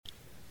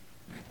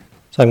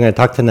So I'm going to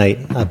talk tonight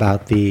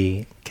about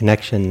the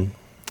connection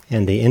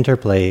and the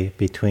interplay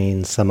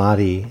between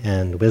Samadhi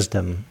and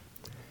wisdom,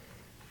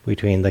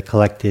 between the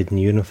collected and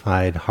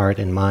unified heart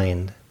and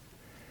mind,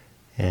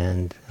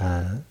 and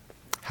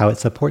how it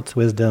supports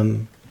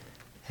wisdom,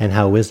 and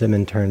how wisdom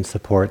in turn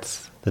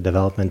supports the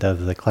development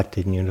of the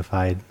collected and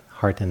unified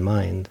heart and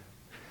mind.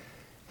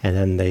 And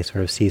then they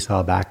sort of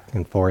seesaw back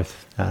and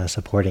forth,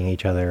 supporting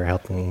each other,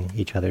 helping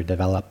each other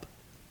develop.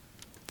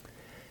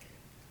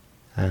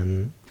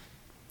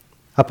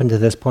 Up until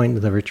this point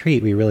of the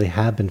retreat, we really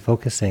have been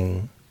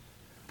focusing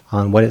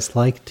on what it's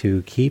like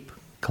to keep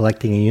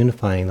collecting and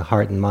unifying the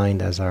heart and mind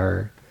as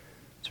our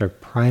sort of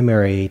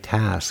primary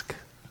task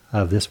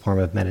of this form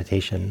of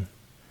meditation,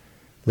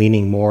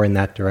 leaning more in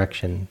that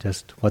direction.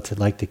 Just what's it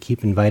like to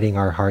keep inviting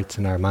our hearts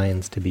and our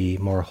minds to be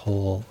more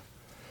whole,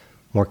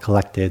 more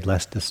collected,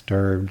 less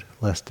disturbed,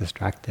 less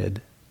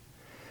distracted.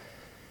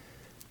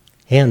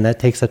 And that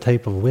takes a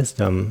type of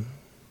wisdom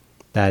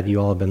that you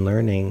all have been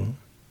learning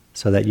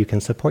so that you can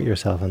support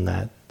yourself in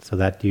that, so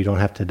that you don't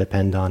have to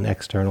depend on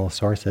external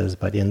sources,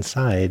 but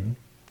inside,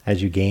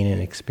 as you gain an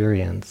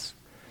experience,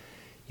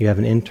 you have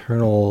an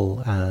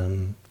internal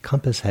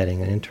compass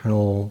heading, an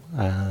internal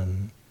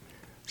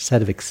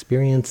set of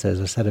experiences,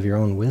 a set of your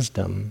own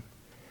wisdom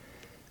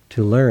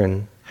to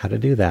learn how to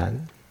do that.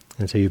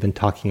 And so you've been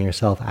talking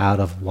yourself out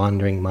of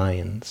wandering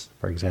minds,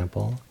 for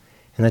example,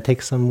 and that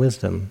takes some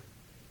wisdom.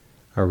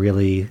 A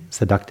really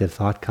seductive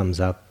thought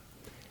comes up,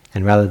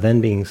 and rather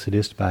than being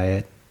seduced by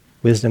it,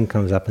 wisdom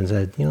comes up and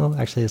said,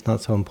 actually it's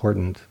not so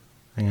important.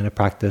 I'm going to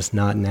practice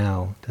not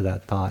now to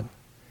that thought.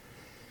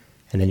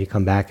 And then you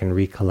come back and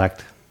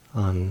recollect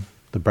on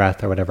the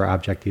breath or whatever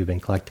object you've been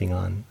collecting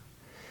on.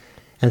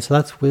 And so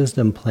that's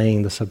wisdom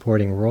playing the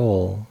supporting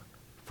role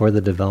for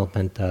the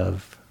development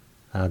of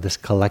this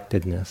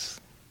collectedness.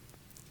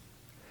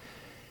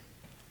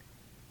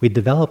 We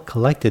develop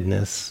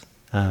collectedness,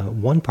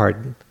 one part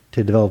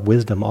to develop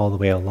wisdom all the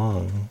way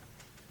along.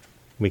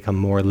 We become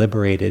more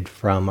liberated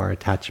from our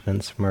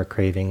attachments, from our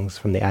cravings,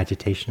 from the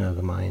agitation of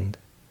the mind.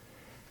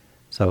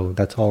 So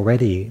that's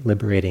already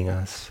liberating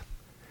us.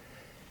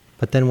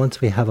 But then once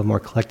we have a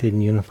more collected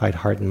and unified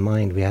heart and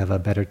mind, we have a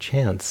better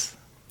chance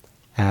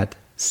at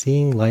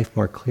seeing life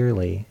more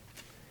clearly,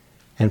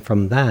 and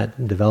from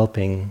that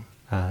developing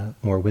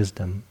more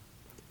wisdom.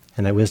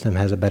 And that wisdom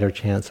has a better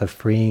chance of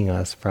freeing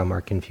us from our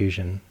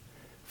confusion,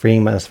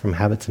 freeing us from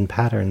habits and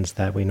patterns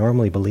that we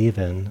normally believe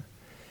in,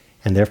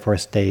 and therefore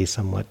stay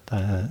somewhat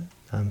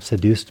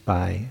seduced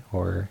by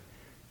or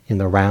in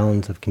the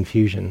rounds of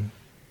confusion,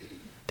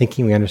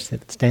 thinking we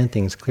understand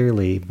things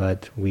clearly,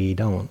 but we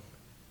don't,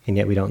 and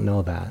yet we don't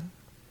know that.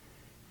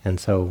 And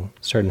so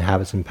certain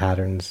habits and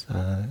patterns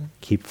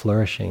keep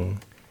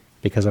flourishing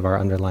because of our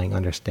underlying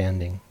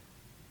understanding.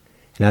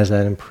 And as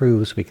that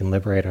improves, we can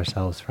liberate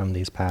ourselves from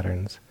these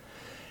patterns.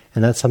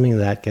 And that's something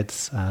that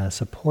gets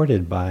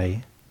supported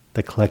by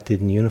the collected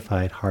and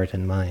unified heart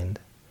and mind.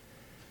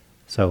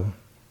 So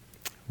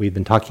we've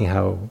been talking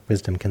how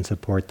wisdom can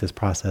support this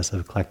process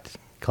of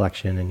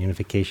collection and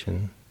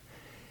unification.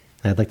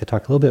 And I'd like to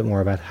talk a little bit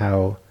more about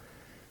how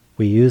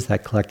we use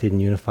that collected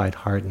and unified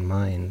heart and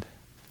mind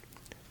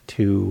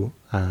to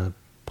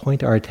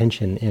point our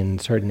attention in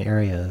certain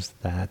areas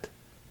that,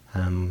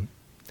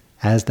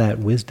 as that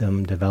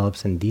wisdom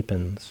develops and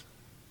deepens,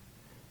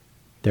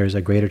 there's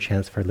a greater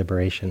chance for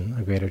liberation,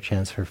 a greater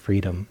chance for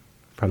freedom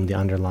from the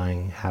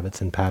underlying habits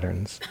and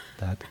patterns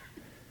that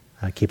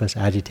keep us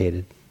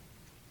agitated.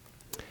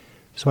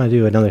 Just want to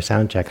do another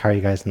sound check. How are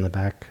you guys in the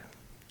back?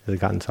 Has it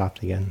gotten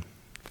soft again?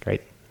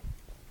 Great.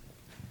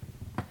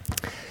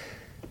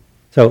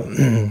 So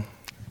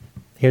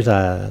here's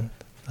an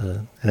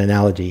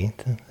analogy,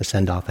 a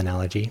send-off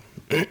analogy.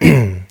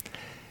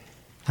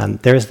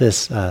 There's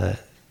this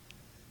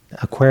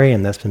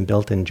aquarium that's been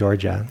built in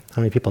Georgia.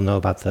 How many people know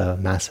about the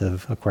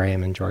massive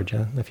aquarium in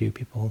Georgia? A few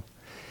people.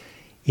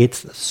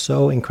 It's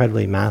so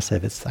incredibly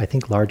massive. It's, I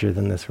think, larger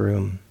than this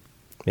room.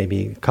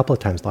 Maybe a couple of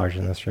times larger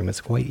than this room. It's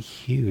quite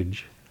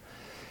huge.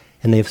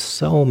 And they have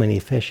so many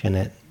fish in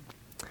it.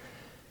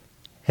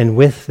 And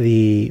with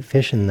the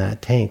fish in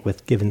that tank,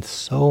 with given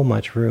so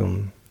much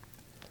room,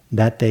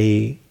 that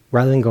they,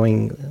 rather than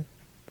going,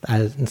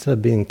 instead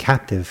of being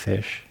captive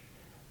fish,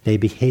 they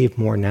behave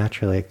more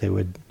naturally like you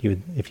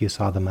would if you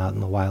saw them out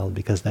in the wild,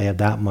 because they have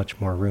that much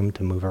more room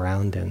to move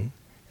around in.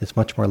 It's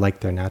much more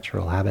like their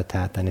natural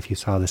habitat than if you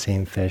saw the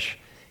same fish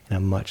in a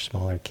much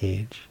smaller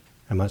cage,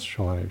 a much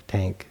smaller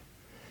tank.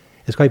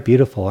 It's quite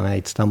beautiful, and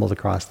I stumbled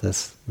across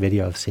this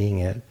video of seeing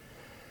it.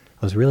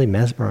 I was really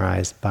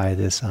mesmerized by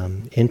this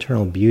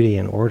internal beauty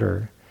and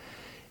order,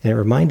 and it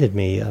reminded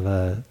me of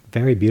a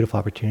very beautiful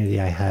opportunity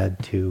I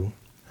had to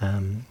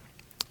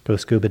go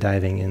scuba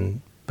diving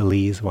in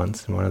Belize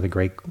once, in one of the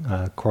great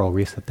coral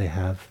reefs that they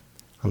have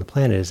on the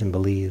planet is in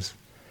Belize.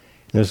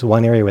 And there's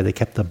one area where they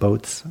kept the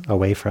boats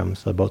away from,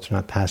 so the boats are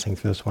not passing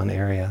through this one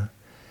area.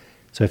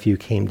 So if you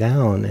came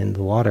down in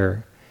the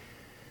water,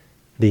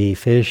 the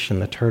fish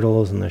and the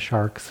turtles and the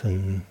sharks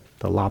and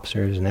the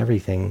lobsters and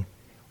everything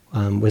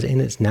was in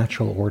its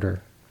natural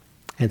order.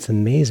 And it's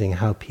amazing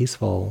how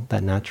peaceful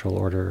that natural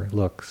order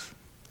looks.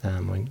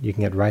 When you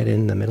can get right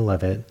in the middle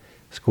of it,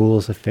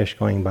 schools of fish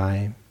going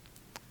by,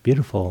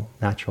 beautiful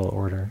natural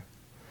order.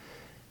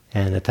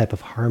 And a type of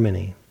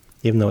harmony,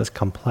 even though it's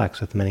complex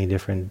with many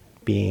different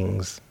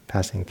beings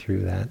passing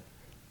through that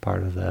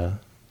part of the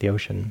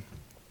ocean.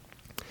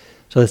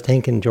 So this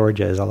tank in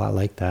Georgia is a lot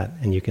like that,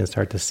 and you can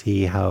start to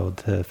see how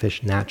the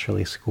fish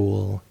naturally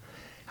school,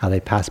 how they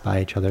pass by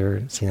each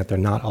other, seeing that they're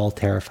not all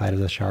terrified of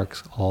the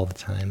sharks all the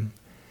time,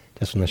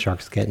 just when the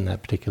sharks get in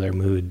that particular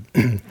mood.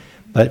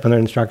 But when they're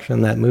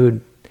in that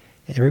mood,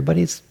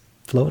 everybody's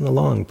floating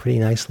along pretty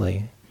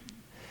nicely.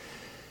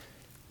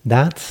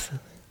 That's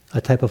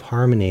a type of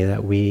harmony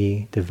that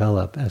we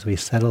develop as we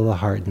settle the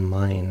heart and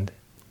mind.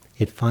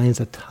 It finds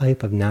a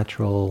type of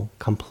natural,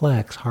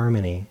 complex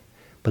harmony,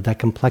 but that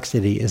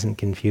complexity isn't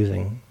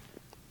confusing.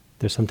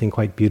 There's something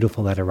quite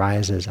beautiful that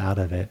arises out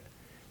of it.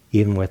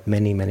 Even with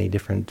many, many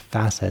different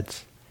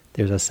facets,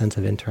 there's a sense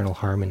of internal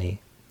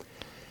harmony.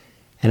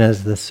 And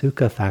as the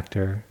sukha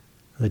factor,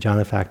 the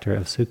jhana factor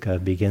of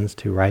sukha begins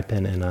to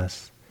ripen in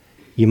us,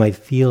 you might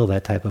feel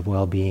that type of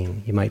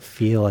well-being. You might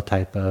feel a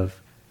type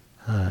of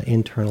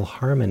internal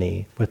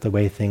harmony with the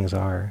way things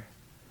are.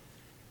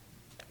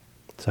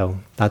 So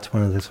that's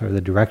one of the sort of the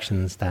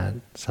directions that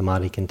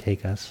samadhi can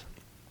take us.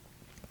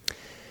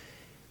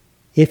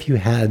 If you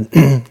had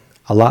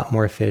a lot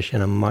more fish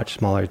in a much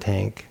smaller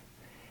tank,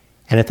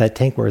 and if that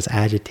tank were as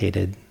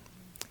agitated,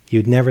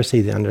 you'd never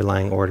see the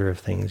underlying order of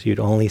things. You'd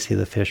only see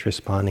the fish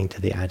responding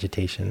to the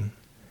agitation.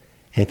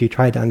 And if you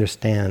tried to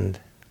understand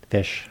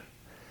fish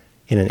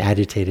in an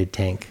agitated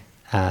tank,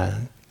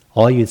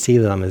 all you'd see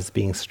them is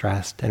being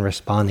stressed and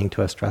responding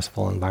to a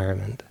stressful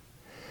environment.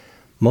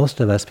 Most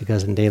of us,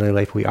 because in daily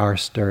life we are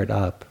stirred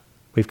up,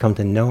 we've come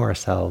to know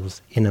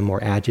ourselves in a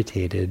more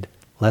agitated,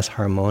 less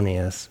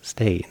harmonious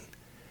state.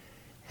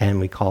 And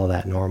we call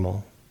that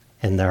normal.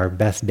 And our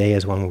best day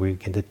is when we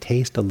get to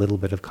taste a little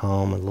bit of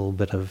calm, a little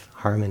bit of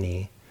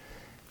harmony,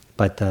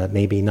 but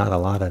maybe not a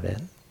lot of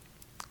it.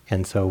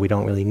 And so we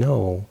don't really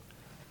know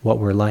what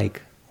we're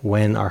like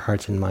when our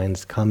hearts and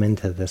minds come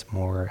into this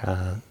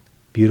more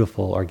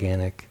beautiful,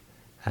 organic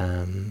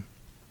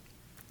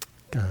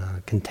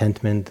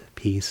contentment,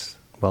 peace,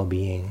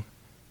 well-being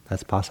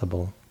that's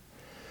possible.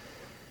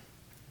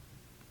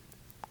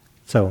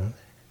 So,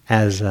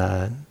 as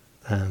I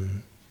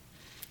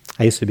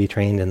used to be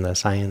trained in the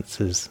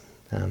sciences,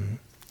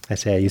 I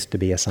say I used to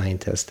be a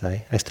scientist.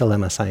 I still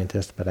am a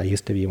scientist, but I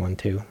used to be one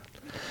too.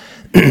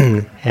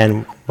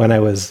 And when I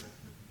was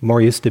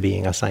more used to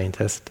being a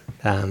scientist,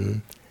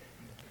 a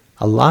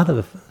lot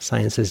of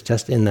science is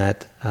just in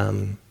that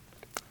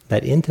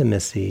that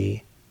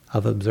intimacy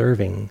of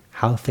observing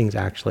how things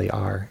actually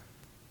are.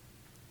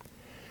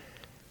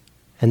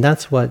 And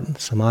that's what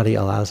samadhi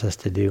allows us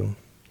to do.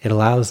 It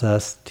allows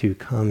us to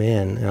come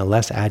in a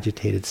less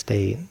agitated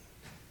state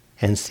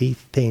and see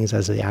things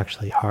as they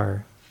actually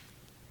are.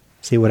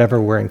 See whatever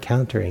we're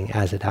encountering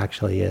as it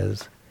actually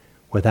is,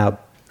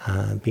 without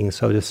being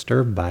so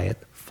disturbed by it,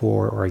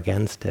 for or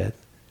against it,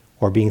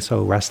 or being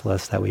so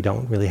restless that we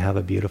don't really have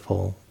a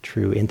beautiful,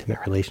 true, intimate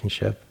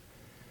relationship.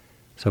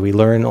 So we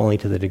learn only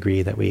to the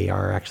degree that we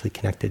are actually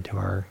connected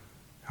to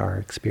our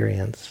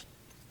experience.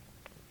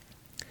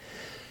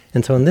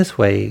 And so in this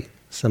way,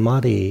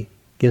 samadhi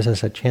gives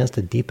us a chance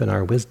to deepen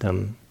our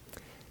wisdom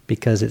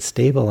because it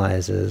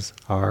stabilizes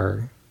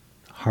our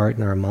heart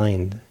and our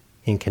mind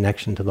in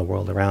connection to the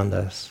world around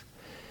us.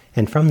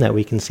 And from that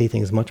we can see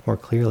things much more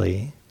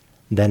clearly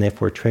than if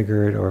we're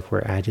triggered or if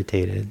we're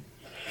agitated.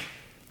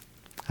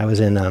 I was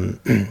in a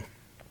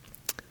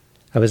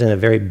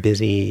very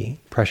busy,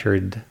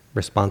 pressured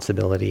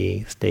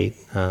responsibility state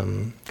a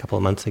couple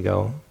of months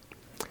ago.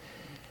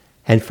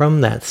 And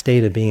from that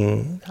state of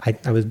being,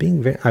 I was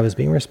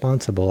being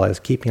responsible. I was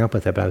keeping up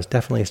with it, but I was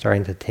definitely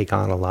starting to take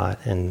on a lot.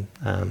 And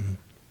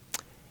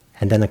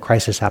then a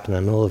crisis happened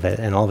in the middle of it,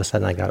 and all of a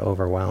sudden I got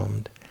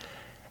overwhelmed.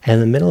 And in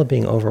the middle of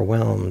being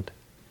overwhelmed,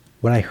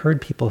 what I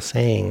heard people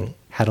saying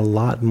had a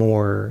lot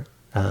more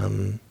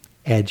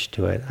edge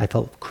to it. I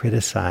felt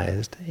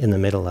criticized in the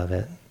middle of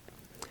it.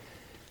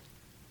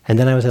 And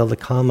then I was able to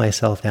calm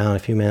myself down a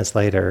few minutes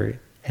later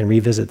and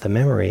revisit the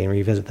memory and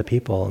revisit the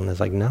people, and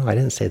it's like, no, I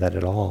didn't say that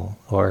at all.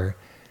 Or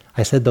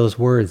I said those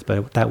words,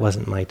 but that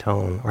wasn't my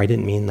tone, or I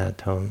didn't mean that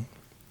tone.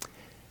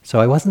 So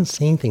I wasn't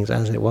seeing things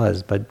as it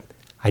was, but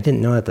I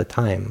didn't know at the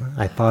time.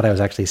 I thought I was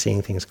actually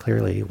seeing things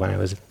clearly when I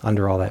was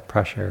under all that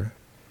pressure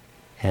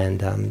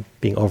and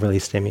being overly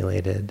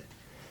stimulated.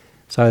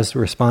 So I was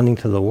responding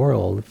to the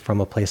world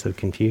from a place of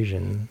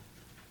confusion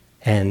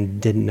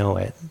and didn't know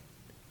it.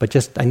 But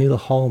just, I knew the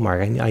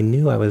hallmark. I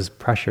knew I was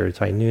pressured,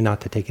 so I knew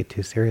not to take it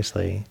too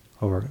seriously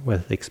or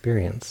with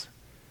experience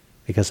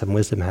because some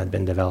wisdom had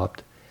been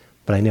developed.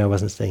 But I knew I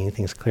wasn't seeing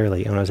things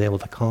clearly. And when I was able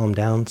to calm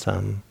down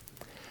some,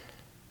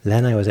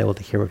 then I was able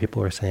to hear what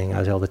people were saying. I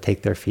was able to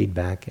take their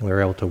feedback, and we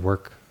were able to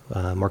work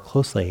more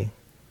closely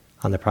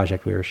on the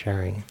project we were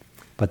sharing.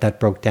 But that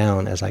broke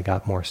down as I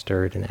got more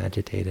stirred and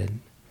agitated.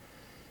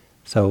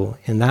 So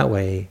in that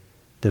way,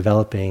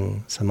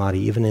 developing samadhi,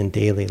 even in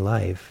daily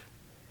life,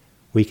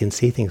 we can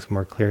see things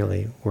more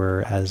clearly,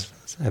 whereas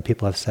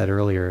people have said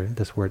earlier,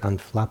 this word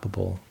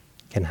unflappable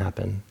can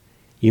happen.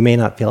 You may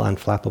not feel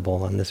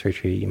unflappable on this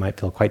retreat, you might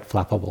feel quite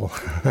flappable.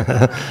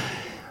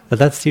 But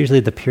that's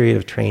usually the period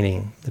of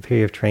training. The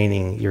period of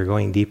training, you're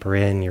going deeper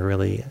in, you're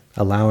really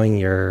allowing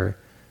your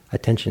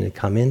attention to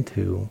come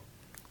into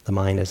the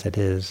mind as it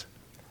is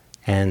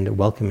and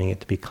welcoming it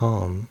to be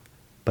calm.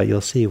 But you'll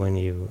see when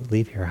you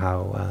leave here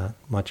how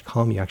much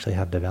calm you actually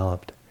have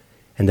developed.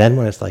 And then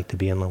what it's like to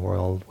be in the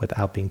world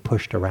without being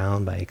pushed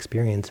around by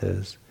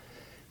experiences,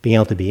 being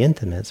able to be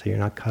intimate so you're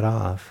not cut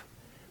off,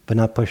 but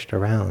not pushed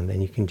around,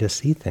 and you can just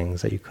see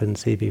things that you couldn't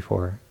see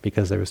before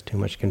because there was too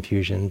much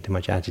confusion, too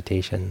much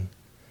agitation.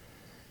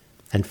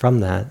 And from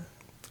that,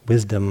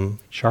 wisdom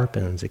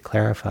sharpens, it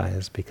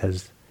clarifies,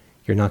 because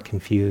you're not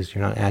confused,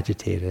 you're not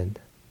agitated.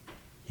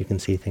 You can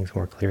see things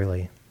more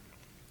clearly.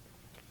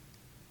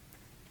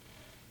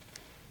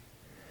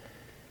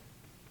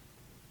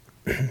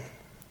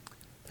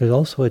 There's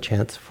also a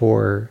chance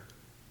for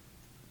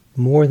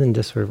more than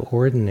just sort of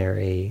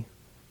ordinary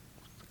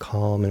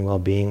calm and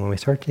well-being when we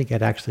start to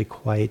get actually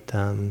quite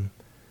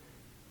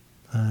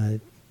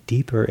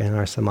deeper in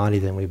our samadhi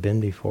than we've been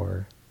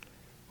before.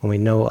 When we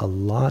know a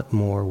lot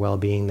more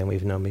well-being than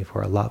we've known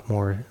before, a lot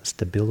more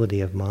stability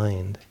of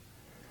mind,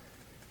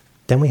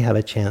 then we have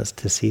a chance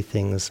to see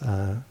things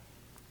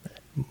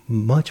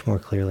much more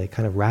clearly,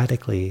 kind of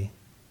radically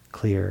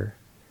clear.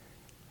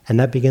 And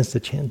that begins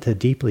to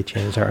deeply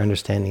change our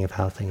understanding of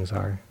how things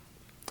are.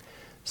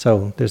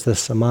 So there's this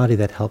samadhi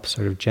that helps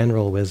sort of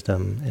general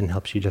wisdom and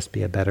helps you just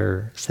be a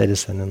better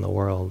citizen in the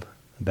world,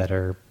 a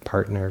better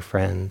partner,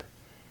 friend,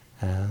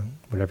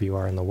 whatever you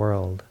are in the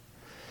world.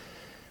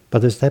 But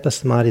there's a type of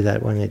samadhi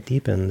that when it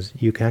deepens,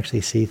 you can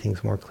actually see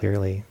things more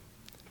clearly.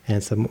 And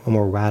it's a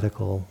more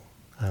radical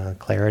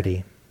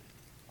clarity.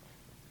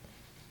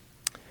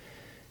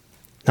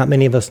 Not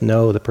many of us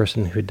know the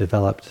person who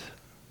developed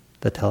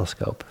the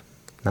telescope.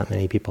 Not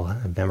many people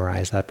have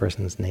memorized that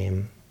person's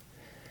name.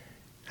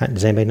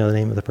 Does anybody know the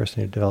name of the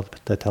person who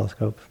developed the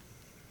telescope?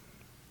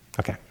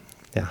 Okay,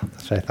 yeah,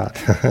 that's what I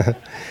thought.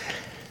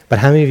 But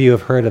how many of you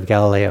have heard of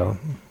Galileo?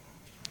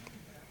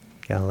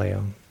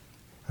 Galileo.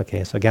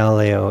 Okay, so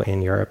Galileo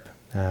in Europe,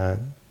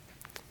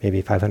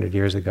 maybe 500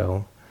 years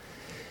ago,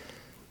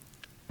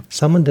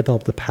 someone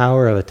developed the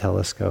power of a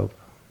telescope,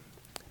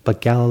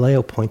 but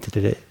Galileo pointed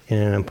it in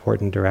an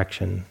important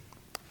direction.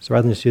 So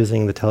rather than just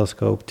using the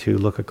telescope to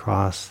look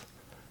across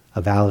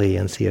a valley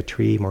and see a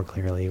tree more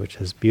clearly, which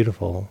is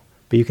beautiful,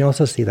 but you can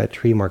also see that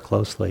tree more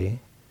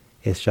closely.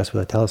 It's just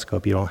with a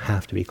telescope, you don't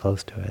have to be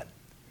close to it.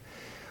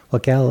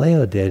 What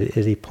Galileo did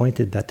is he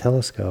pointed that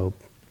telescope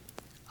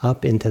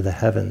up into the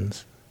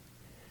heavens,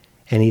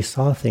 and he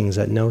saw things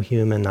that no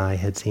human eye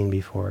had seen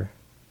before.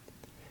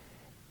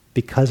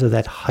 Because of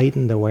that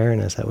heightened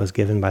awareness that was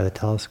given by the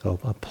telescope,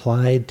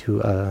 applied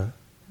to an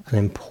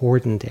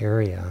important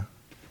area,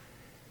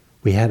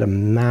 we had a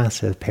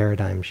massive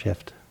paradigm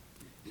shift.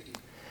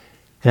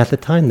 And at the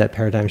time, that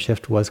paradigm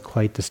shift was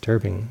quite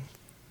disturbing.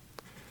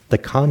 The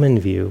common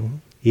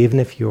view, even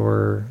if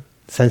you're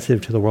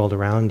sensitive to the world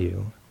around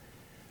you,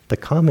 the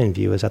common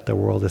view is that the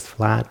world is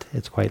flat,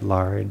 it's quite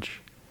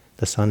large,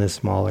 the sun is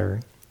smaller,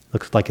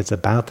 looks like it's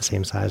about the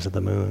same size as the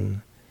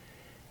moon.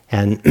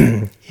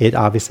 And it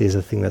obviously is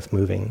a thing that's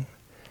moving.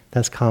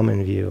 That's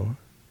common view.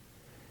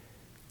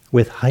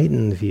 With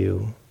heightened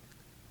view,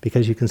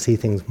 because you can see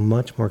things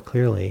much more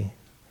clearly,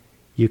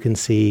 you can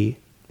see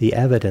the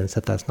evidence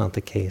that that's not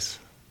the case.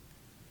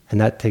 And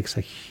that takes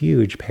a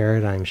huge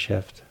paradigm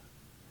shift.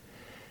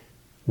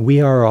 We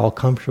are all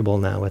comfortable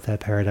now with that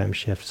paradigm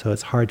shift, so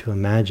it's hard to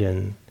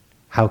imagine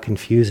how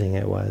confusing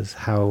it was,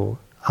 how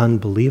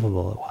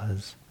unbelievable it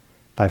was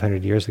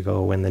 500 years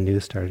ago when the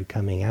news started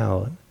coming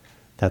out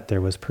that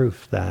there was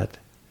proof that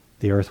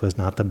the earth was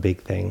not the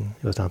big thing,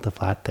 it was not the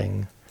flat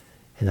thing,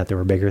 and that there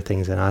were bigger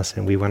things than us,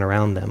 and we went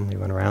around them, we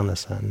went around the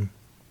sun.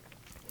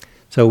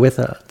 So with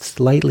a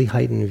slightly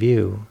heightened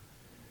view,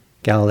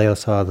 Galileo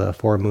saw the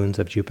 4 moons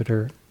of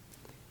Jupiter.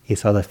 He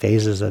saw the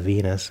phases of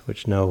Venus,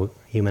 which no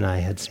human eye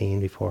had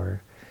seen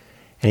before.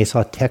 And he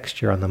saw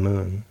texture on the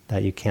moon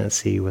that you can't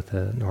see with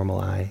a normal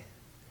eye.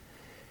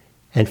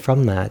 And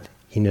from that,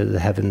 he knew that the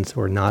heavens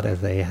were not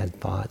as they had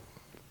thought.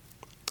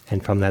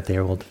 And from that, they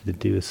were able to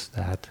deduce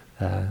that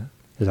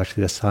there's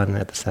actually the sun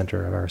at the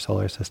center of our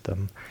solar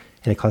system.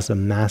 And it caused a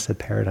massive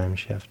paradigm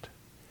shift.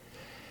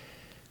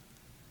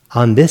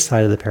 On this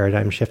side of the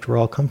paradigm shift, we're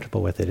all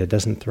comfortable with it. It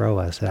doesn't throw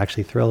us. It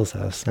actually thrills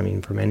us. I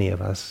mean, for many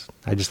of us,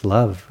 I just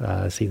love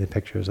seeing the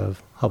pictures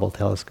of Hubble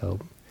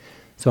telescope.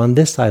 So on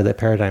this side of the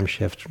paradigm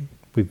shift,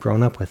 we've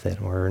grown up with it,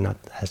 and we're not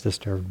as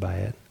disturbed by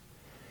it.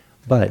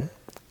 But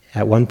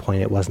at one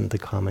point, it wasn't the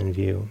common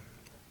view.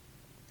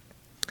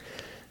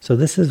 So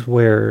this is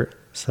where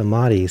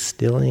samadhi,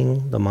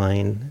 stilling the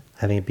mind,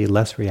 having it be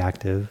less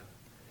reactive,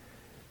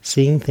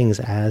 seeing things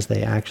as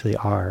they actually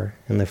are,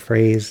 and the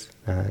phrase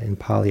in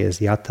Pali is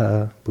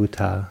yata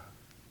bhuta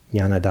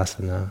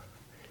jnanadasana,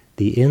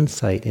 the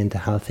insight into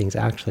how things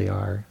actually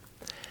are.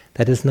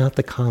 That is not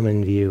the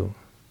common view.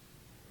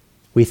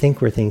 We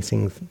think we're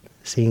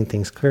seeing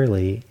things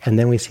clearly, and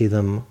then we see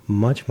them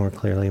much more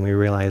clearly, and we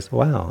realize,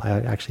 wow, I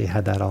actually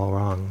had that all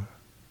wrong.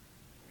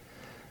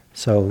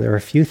 So there are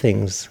a few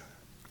things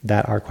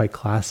that are quite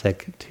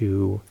classic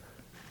to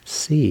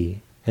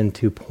see and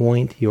to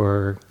point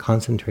your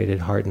concentrated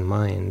heart and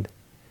mind,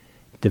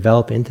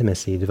 develop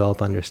intimacy,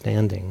 develop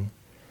understanding,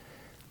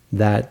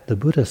 that the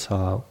Buddha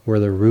saw were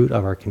the root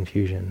of our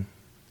confusion.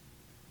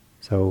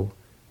 So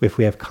if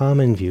we have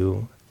common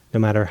view, no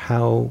matter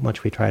how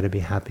much we try to be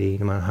happy,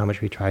 no matter how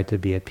much we try to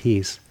be at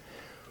peace,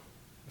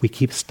 we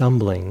keep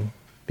stumbling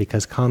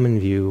because common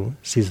view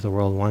sees the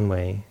world one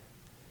way,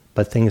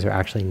 but things are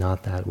actually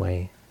not that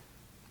way.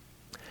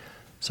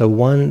 So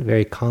one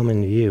very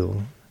common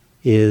view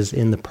is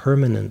in the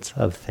permanence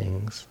of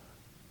things,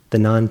 the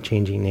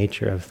non-changing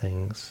nature of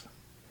things.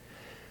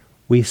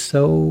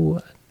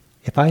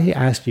 If I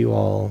asked you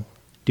all,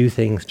 do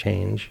things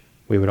change?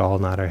 We would all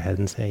nod our head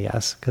and say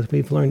yes, because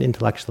we've learned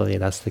intellectually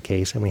that's the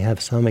case, and we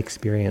have some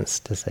experience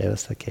to say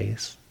that's the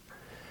case.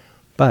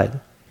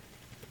 But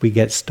we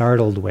get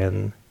startled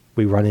when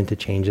we run into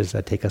changes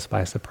that take us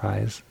by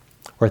surprise,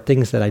 or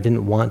things that I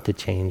didn't want to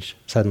change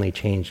suddenly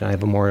change, and I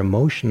have a more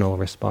emotional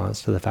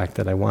response to the fact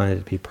that I wanted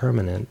it to be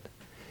permanent,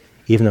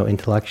 even though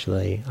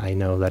intellectually I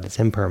know that it's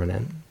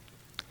impermanent.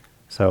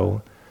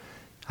 So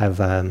I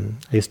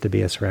used to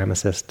be a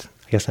ceramicist.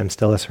 I guess I'm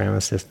still a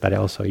ceramicist, but I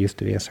also used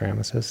to be a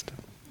ceramicist.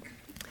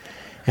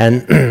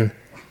 And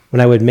when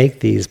I would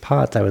make these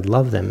pots, I would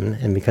love them,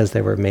 and because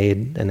they were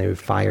made and they were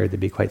fired, they'd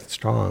be quite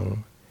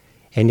strong.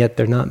 And yet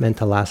they're not meant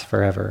to last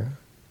forever.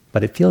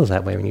 But it feels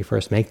that way when you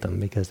first make them,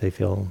 because they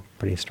feel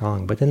pretty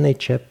strong. But then they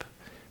chip,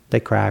 they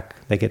crack,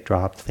 they get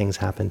dropped, things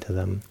happen to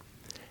them.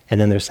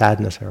 And then there's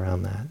sadness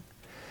around that.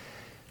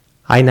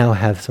 I now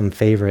have some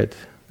favorite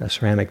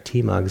ceramic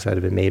tea mugs that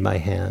have been made by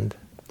hand,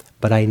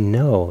 but I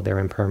know they're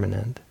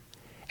impermanent.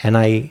 And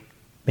I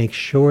make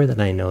sure that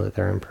I know that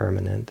they're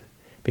impermanent,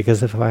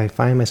 because if I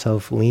find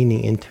myself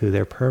leaning into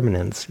their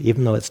permanence,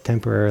 even though it's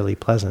temporarily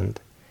pleasant,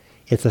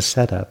 it's a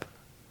setup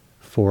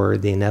for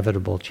the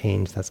inevitable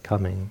change that's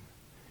coming.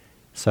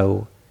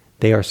 So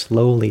they are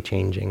slowly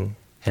changing,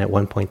 and at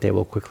one point they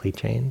will quickly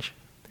change.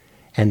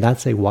 And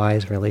that's a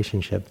wise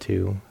relationship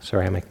to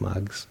ceramic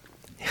mugs.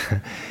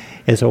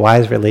 It's a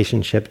wise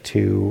relationship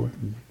to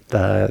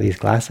these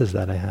glasses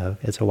that I have.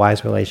 It's a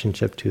wise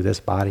relationship to this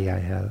body I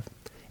have.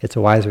 It's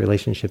a wise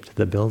relationship to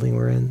the building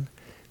we're in.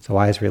 It's a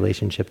wise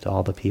relationship to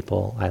all the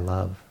people I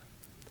love.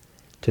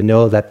 To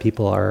know that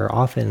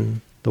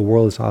the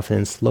world is often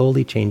in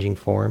slowly changing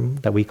form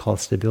that we call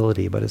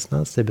stability, but it's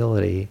not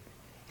stability.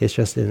 It's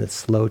just in its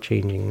slow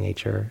changing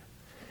nature.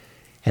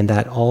 And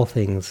that all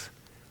things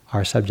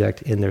are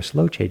subject in their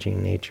slow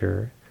changing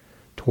nature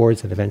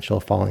towards an eventual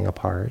falling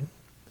apart.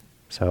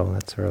 So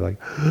that's sort of like,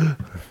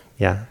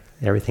 yeah,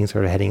 everything's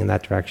sort of heading in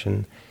that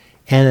direction.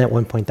 And at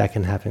one point that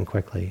can happen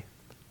quickly,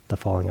 the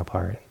falling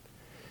apart.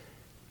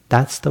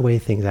 That's the way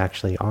things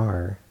actually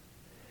are.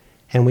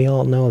 And we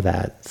all know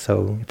that.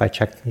 So if I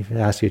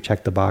ask you to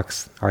check the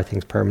box, are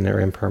things permanent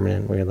or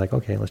impermanent? We're like,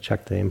 okay, let's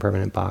check the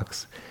impermanent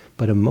box.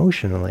 But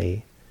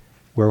emotionally,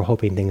 we're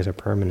hoping things are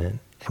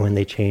permanent. And when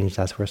they change,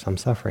 that's where some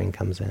suffering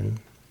comes in.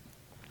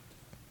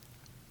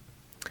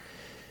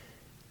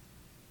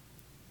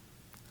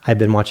 I've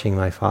been watching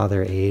my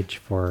father age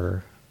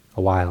for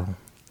a while,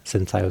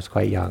 since I was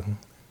quite young.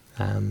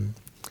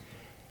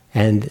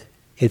 And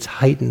it's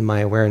heightened my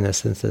awareness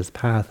since this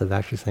path of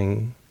actually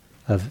saying,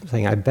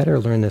 I better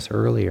learn this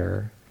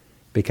earlier,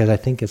 because I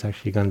think it's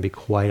actually going to be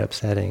quite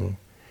upsetting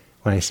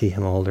when I see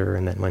him older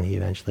and then when he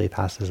eventually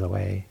passes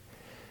away.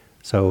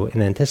 So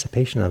in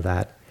anticipation of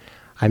that,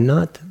 I'm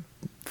not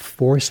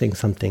forcing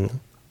something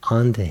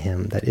onto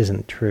him that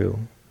isn't true.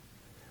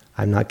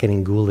 I'm not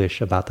getting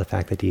ghoulish about the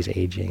fact that he's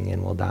aging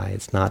and will die.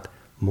 It's not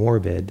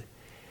morbid.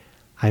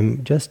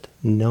 I'm just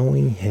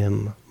knowing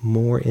him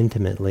more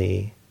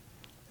intimately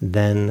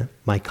than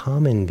my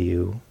common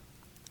view,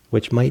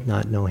 which might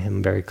not know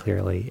him very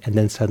clearly, and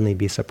then suddenly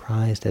be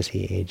surprised as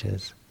he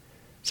ages,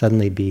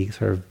 suddenly be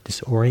sort of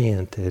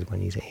disoriented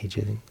when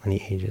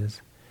he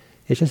ages.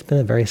 It's just been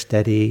a very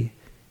steady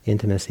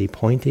intimacy,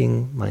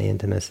 pointing my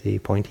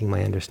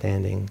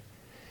understanding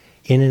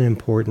in an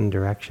important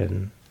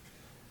direction,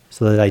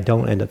 so that I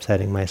don't end up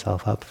setting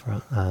myself up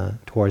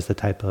towards the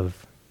type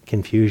of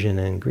confusion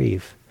and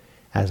grief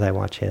as I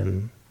watch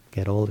him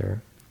get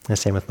older. The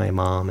same with my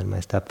mom and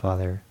my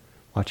stepfather,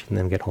 watching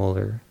them get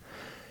older.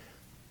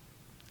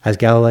 As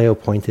Galileo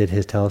pointed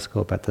his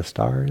telescope at the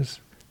stars,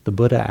 the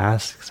Buddha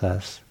asks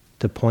us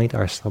to point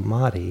our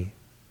samadhi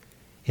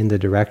in the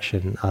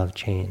direction of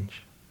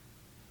change.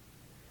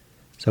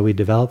 So we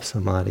develop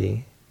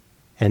samadhi,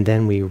 and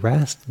then we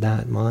rest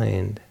that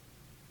mind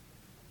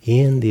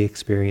in the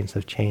experience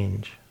of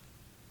change.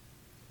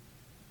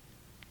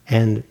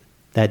 And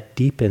that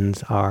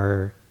deepens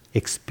our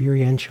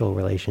experiential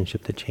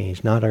relationship to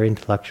change, not our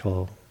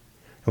intellectual.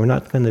 And we're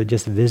not going to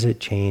just visit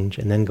change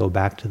and then go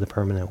back to the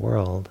permanent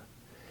world.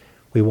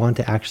 We want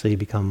to actually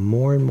become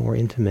more and more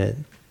intimate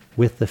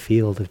with the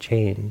field of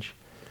change,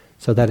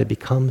 so that it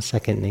becomes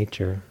second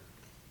nature.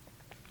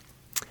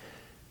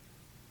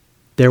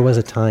 There was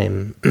a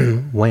time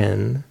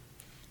when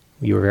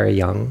you were very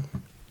young,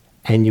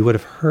 and you would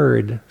have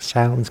heard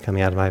sounds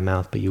coming out of my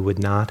mouth, but you would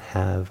not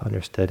have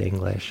understood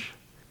English.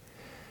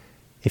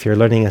 If you're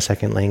learning a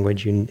second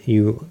language,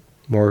 you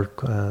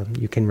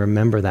can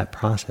remember that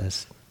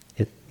process.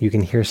 You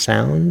can hear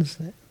sounds,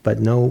 but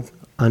no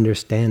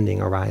understanding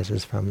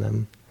arises from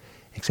them,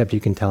 except you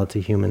can tell it's a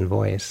human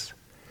voice.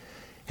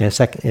 And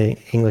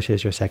if English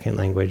is your second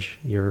language,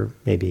 you're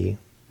maybe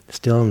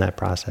still in that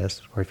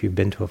process, or if you've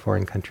been to a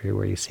foreign country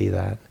where you see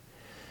that.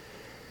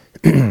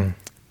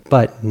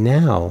 But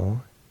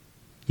now,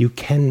 you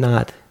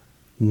cannot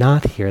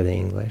not hear the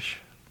English,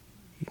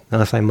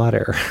 unless I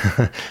mutter,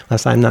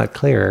 unless I'm not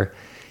clear.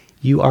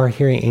 You are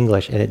hearing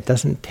English, and it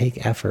doesn't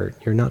take effort.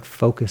 You're not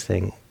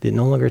focusing. It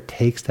no longer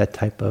takes that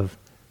type of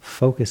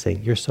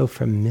focusing. You're so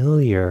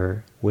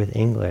familiar with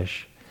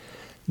English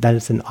that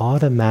it's an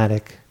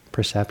automatic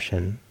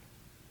perception.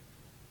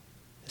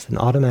 It's an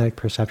automatic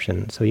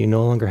perception, so you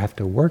no longer have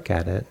to work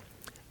at it,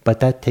 but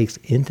that takes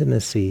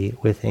intimacy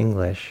with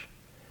English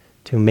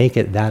to make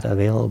it that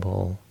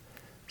available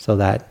so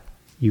that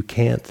you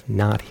can't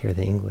not hear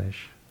the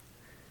English.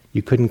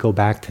 You couldn't go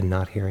back to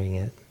not hearing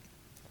it.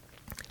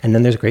 And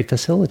then there's great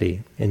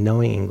facility in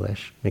knowing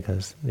English,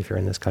 because if you're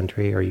in this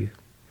country or you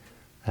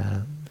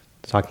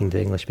talking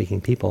to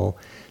English-speaking people,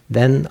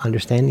 then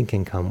understanding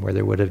can come where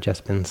there would have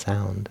just been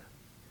sound.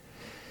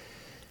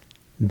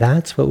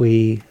 That's what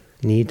we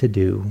need to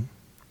do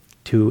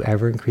to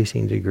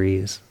ever-increasing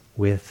degrees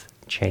with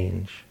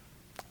change,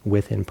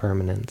 with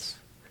impermanence.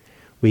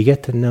 We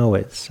get to know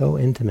it so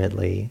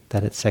intimately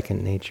that it's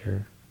second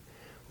nature.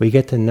 We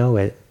get to know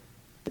it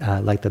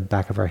like the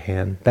back of our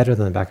hand, better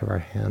than the back of our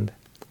hand.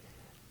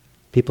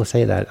 People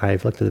say that.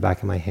 I've looked at the back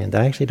of my hand.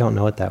 I actually don't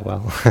know it that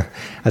well.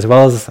 As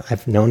well as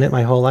I've known it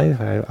my whole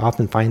life, I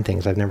often find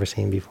things I've never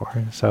seen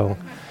before. So,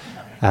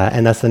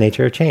 and that's the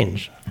nature of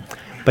change.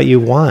 But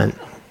you want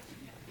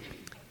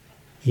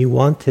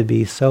to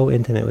be so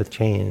intimate with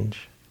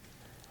change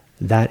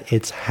that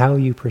it's how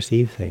you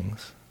perceive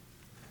things.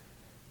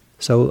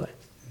 So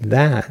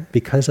that,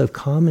 because of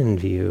common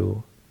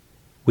view,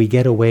 we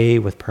get away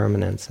with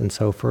permanence. And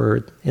so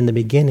in the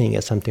beginning,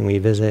 it's something we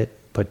visit,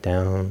 put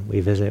down, we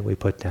visit, we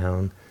put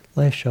down.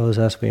 Life shows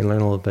us, we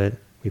learn a little bit,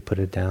 we put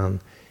it down.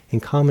 In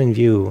common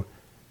view,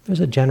 there's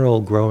a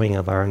general growing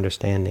of our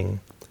understanding,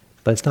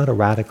 but it's not a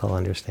radical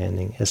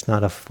understanding. It's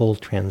not a full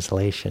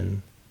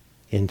translation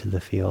into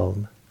the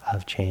field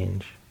of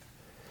change.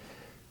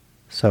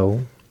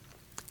 So,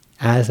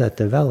 as that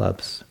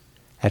develops,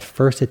 at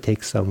first it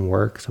takes some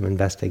work, some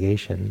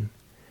investigation,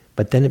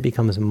 but then it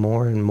becomes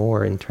more and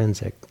more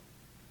intrinsic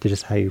to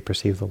just how you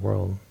perceive the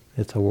world.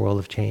 It's a world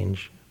of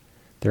change.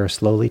 There are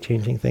slowly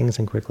changing things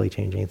and quickly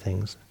changing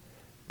things,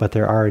 but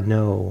there are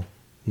no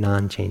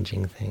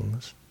non-changing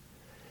things.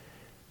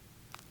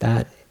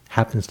 That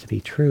happens to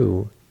be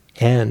true,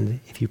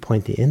 and if you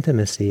point the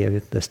intimacy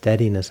of the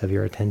steadiness of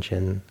your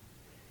attention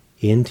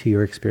into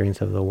your experience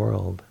of the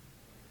world,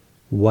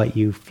 what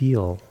you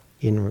feel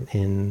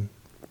in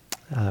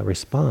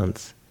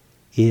response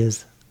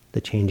is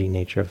the changing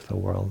nature of the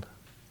world.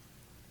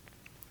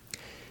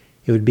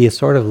 It would be a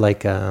sort of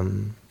like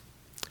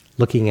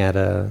looking at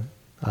a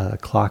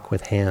clock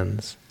with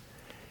hands,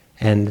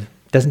 and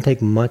it doesn't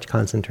take much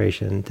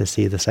concentration to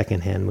see the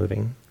second hand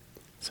moving.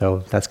 So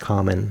that's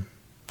common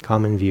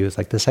view. It's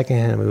like the second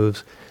hand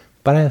moves,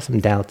 but I have some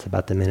doubts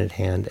about the minute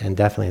hand, and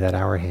definitely that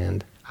hour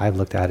hand. I've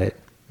looked at it,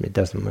 it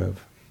doesn't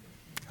move.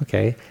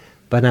 Okay,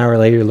 but an hour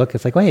later you look,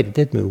 it's like, wait, it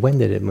did move. When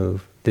did it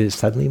move? Did it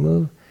suddenly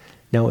move?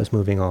 No, it was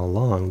moving all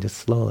along, just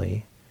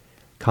slowly.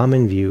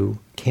 Common view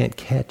can't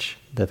catch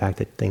the fact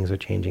that things are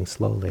changing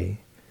slowly.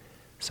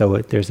 So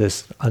there's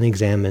this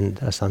unexamined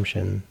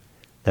assumption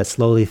that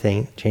slowly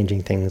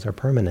changing things are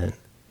permanent,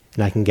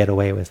 and I can get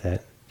away with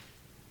it.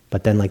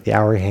 But then like the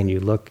hour hand, you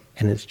look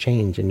and it's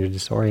changed and you're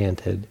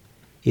disoriented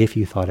if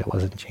you thought it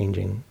wasn't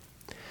changing.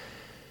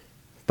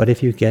 But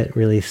if you get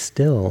really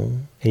still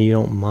and you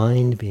don't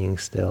mind being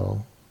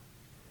still,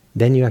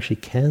 then you actually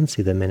can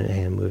see the minute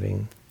hand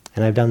moving.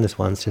 And I've done this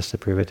once just to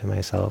prove it to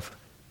myself,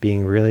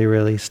 being really,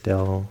 really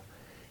still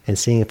and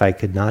seeing if I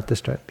could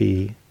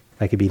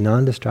be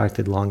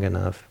non-distracted long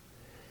enough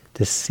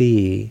to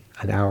see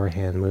an hour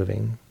hand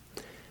moving.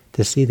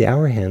 To see the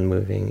hour hand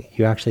moving,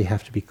 you actually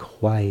have to be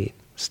quite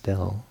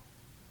still.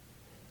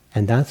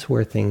 And that's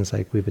where things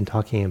like we've been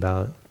talking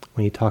about,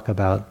 when you talk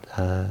about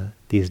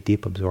these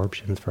deep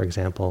absorptions, for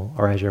example,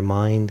 or as your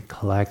mind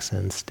collects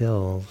and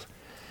stills,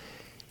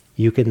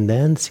 you can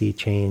then see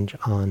change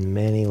on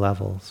many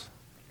levels.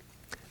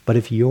 But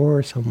if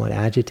you're somewhat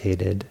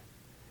agitated,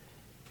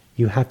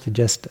 you have to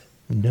just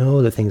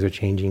know that things are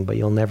changing, but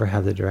you'll never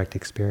have the direct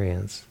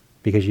experience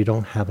because you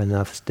don't have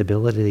enough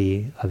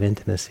stability of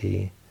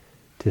intimacy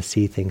to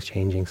see things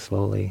changing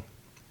slowly.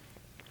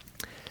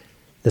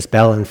 This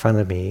bell in front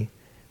of me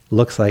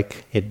looks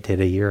like it did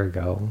a year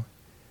ago,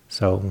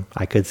 so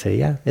I could say,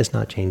 yeah, it's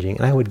not changing,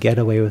 and I would get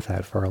away with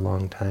that for a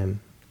long time.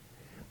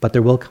 But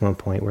there will come a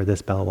point where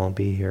this bell won't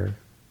be here,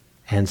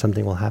 and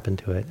something will happen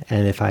to it,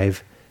 and if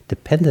I've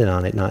depended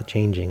on it not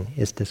changing,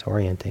 it's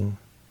disorienting.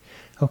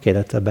 Okay,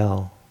 that's a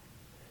bell.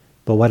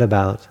 But what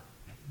about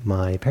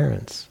my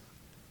parents?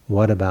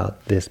 What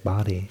about this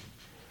body?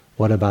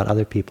 What about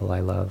other people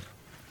I love?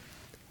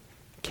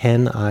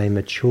 Can I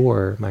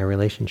mature my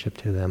relationship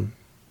to them?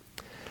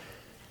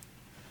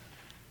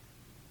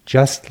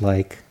 Just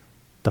like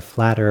the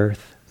flat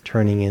earth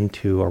turning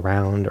into a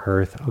round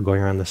earth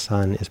going around the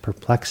sun is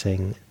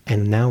perplexing,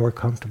 and now we're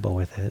comfortable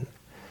with it,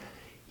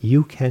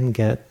 you can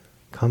get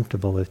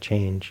comfortable with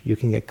change. You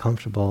can get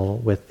comfortable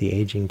with the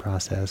aging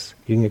process.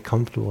 You can get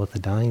comfortable with the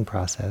dying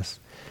process,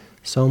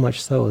 so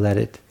much so that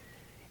it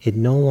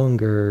no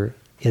longer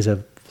is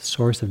a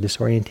source of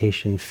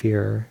disorientation,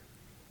 fear,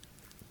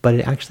 but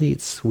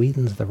it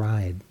sweetens the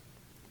ride.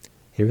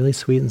 It really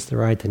sweetens the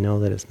ride to know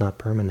that it's not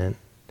permanent.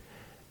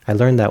 I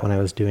learned that when I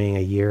was doing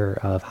a year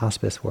of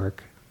hospice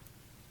work.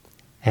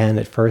 And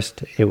at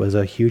first, it was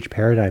a huge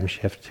paradigm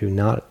shift to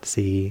not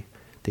see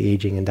the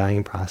aging and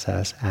dying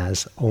process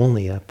as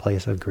only a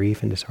place of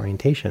grief and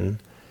disorientation,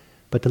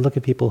 but to look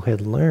at people who had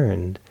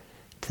learned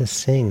to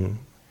sing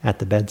at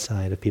the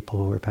bedside of people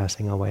who were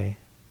passing away,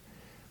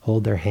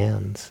 hold their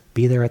hands,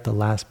 be there at the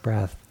last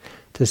breath,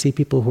 to see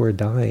people who were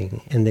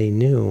dying, and they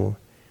knew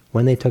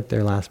when they took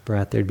their last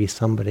breath, there'd be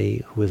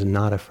somebody who was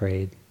not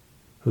afraid,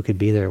 who could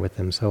be there with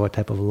them, so a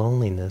type of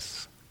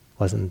loneliness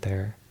wasn't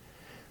there.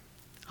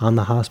 On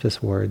the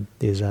hospice ward,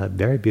 these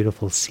very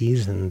beautiful,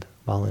 seasoned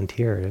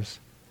volunteers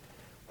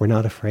were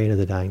not afraid of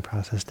the dying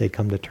process. They'd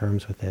come to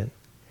terms with it.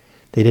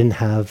 They didn't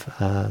have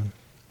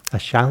a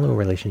shallow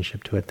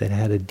relationship to it. They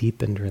had a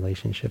deepened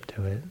relationship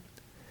to it.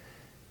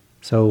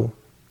 So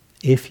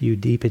if you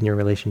deepen your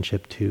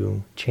relationship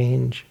to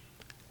change,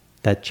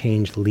 that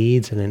change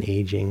leads in an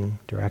aging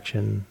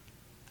direction,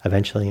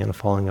 eventually in a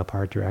falling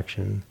apart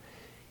direction.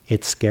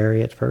 It's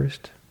scary at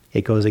first.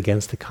 It goes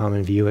against the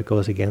common view. It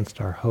goes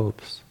against our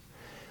hopes.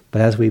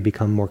 But as we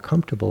become more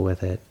comfortable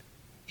with it,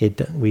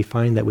 we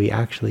find that we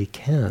actually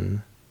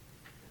can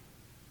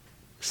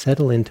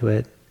settle into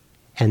it,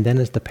 and then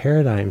as the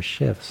paradigm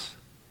shifts,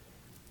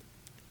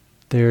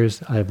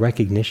 there's a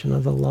recognition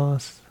of the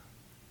loss,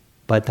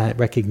 but that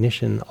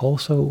recognition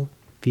also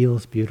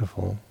feels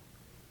beautiful.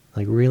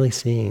 Like really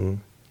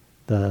seeing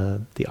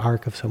the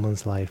arc of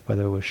someone's life,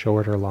 whether it was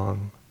short or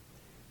long.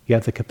 You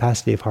have the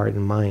capacity of heart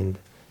and mind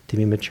to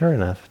be mature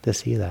enough to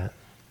see that.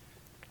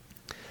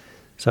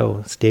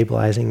 So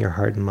stabilizing your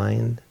heart and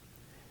mind,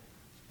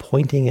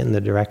 pointing it in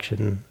the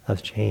direction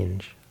of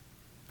change.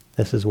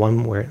 This is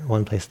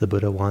one place the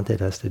Buddha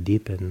wanted us to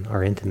deepen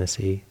our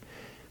intimacy,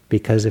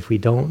 because if we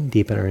don't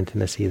deepen our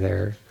intimacy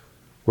there,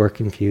 we're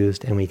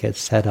confused and we get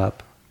set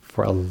up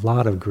for a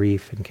lot of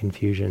grief and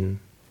confusion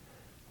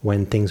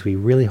when things we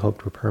really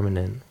hoped were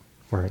permanent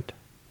weren't.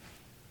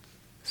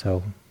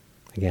 So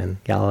again,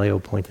 Galileo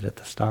pointed at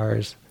the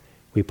stars.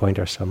 We point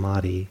our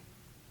Samadhi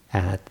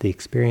at the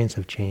experience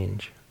of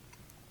change.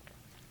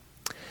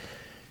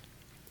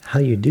 How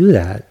you do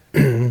that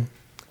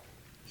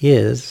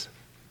is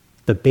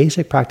the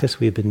basic practice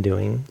we've been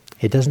doing.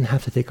 It doesn't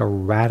have to take a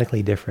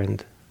radically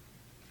different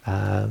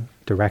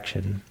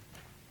direction.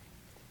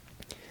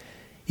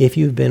 If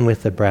you've been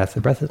with the breath,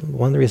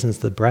 one of the reasons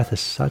the breath is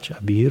such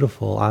a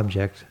beautiful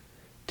object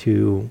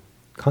to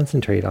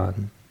concentrate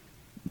on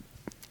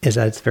is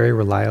that it's very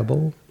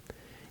reliable,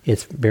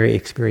 it's very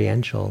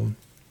experiential,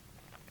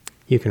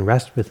 you can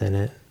rest within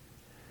it,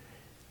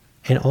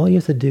 and all you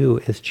have to do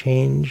is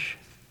change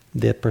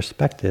the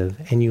perspective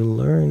and you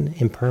learn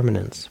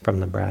impermanence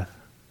from the breath.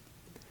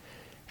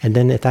 And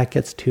then if that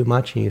gets too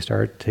much and you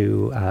start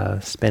to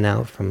spin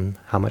out from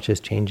how much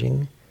is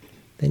changing,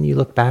 then you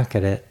look back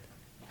at it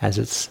as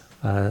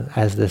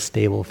this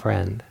stable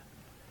friend.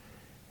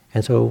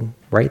 And so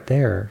right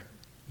there,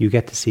 you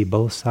get to see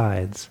both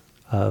sides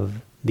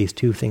of these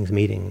two things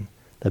meeting,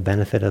 the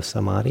benefit of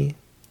samadhi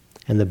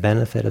and the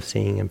benefit of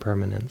seeing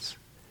impermanence.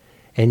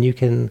 And you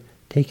can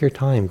take your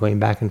time going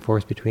back and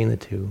forth between the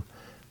two.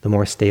 The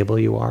more stable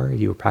you are,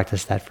 you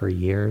practice that for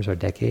years or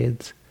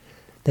decades,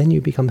 then you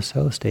become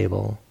so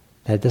stable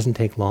that it doesn't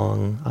take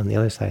long on the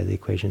other side of the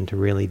equation to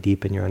really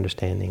deepen your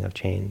understanding of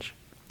change.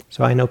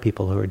 So I know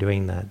people who are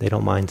doing that. They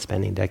don't mind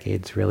spending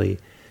decades really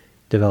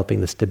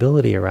developing the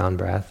stability around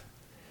breath,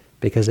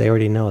 because they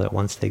already know that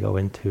once they go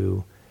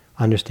into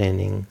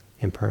understanding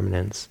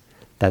impermanence,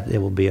 that it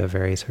will be a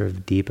very sort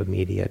of deep,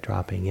 immediate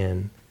dropping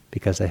in,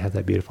 because they have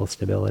that beautiful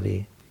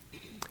stability.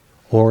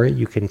 Or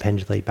you can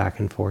pendulate back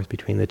and forth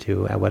between the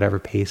two at whatever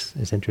pace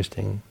is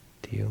interesting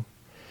to you.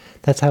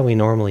 That's how we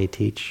normally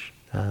teach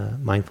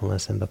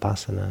mindfulness and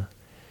vipassana,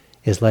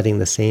 is letting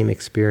the same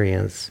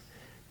experience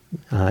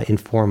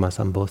inform us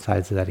on both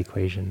sides of that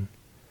equation.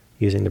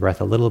 Using the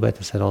breath a little bit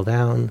to settle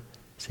down,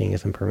 seeing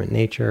its impermanent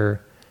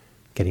nature,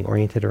 getting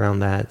oriented around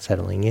that,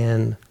 settling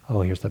in,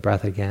 oh, here's the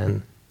breath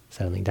again,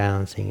 settling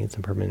down, seeing its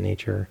impermanent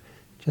nature,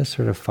 just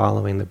sort of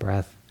following the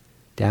breath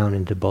down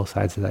into both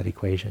sides of that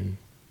equation.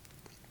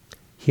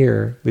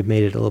 Here, we've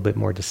made it a little bit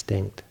more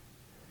distinct.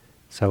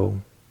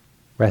 So,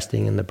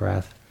 resting in the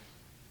breath,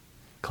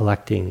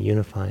 collecting,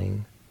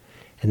 unifying,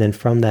 and then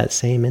from that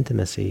same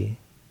intimacy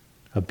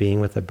of being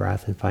with the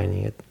breath and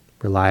finding it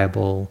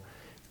reliable,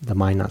 the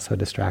mind not so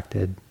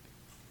distracted,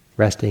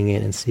 resting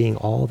in and seeing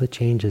all the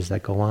changes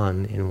that go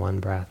on in one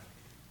breath.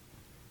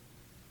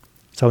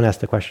 Someone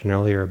asked a question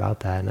earlier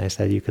about that, and I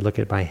said you could look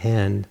at my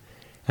hand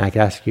and I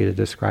could ask you to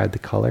describe the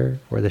color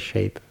or the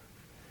shape.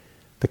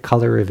 The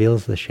color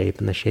reveals the shape,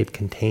 and the shape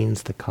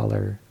contains the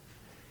color.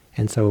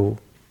 And so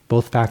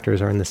both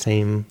factors are in the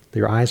same,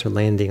 your eyes are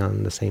landing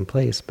on the same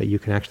place, but you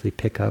can actually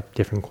pick up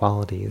different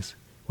qualities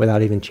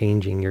without even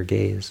changing your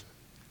gaze.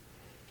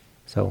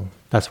 So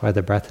that's why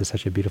the breath is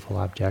such a beautiful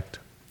object,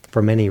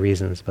 for many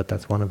reasons, but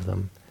that's one of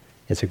them.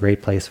 It's a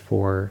great place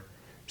for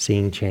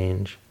seeing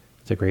change.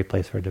 It's a great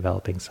place for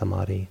developing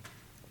samadhi.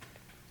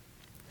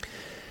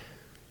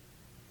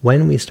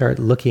 When we start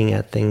looking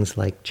at things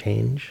like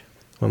change,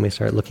 when we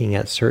start looking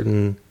at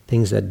certain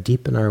things that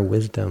deepen our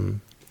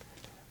wisdom,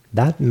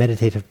 that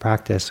meditative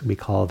practice we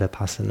call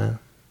vipassana.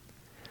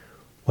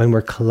 When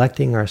we're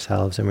collecting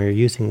ourselves and we're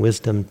using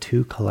wisdom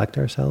to collect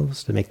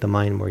ourselves, to make the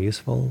mind more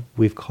useful,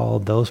 we've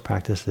called those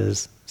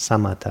practices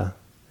samatha.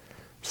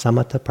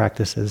 Samatha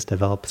practices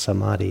develop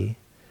samadhi.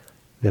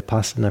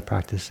 Vipassana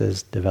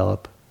practices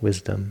develop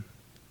wisdom.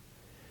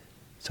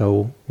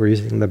 So we're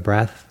using the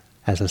breath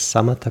as a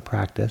samatha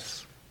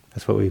practice.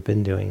 That's what we've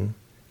been doing,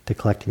 to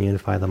collect and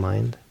unify the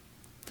mind.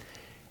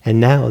 And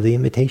now the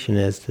invitation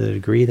is, to the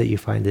degree that you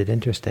find it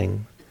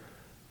interesting,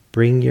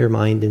 bring your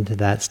mind into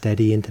that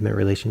steady, intimate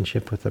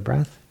relationship with the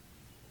breath,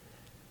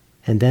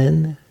 and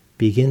then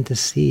begin to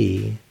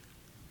see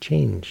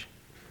change.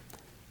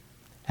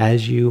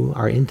 As you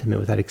are intimate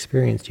with that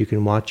experience, you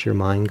can watch your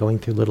mind going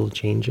through little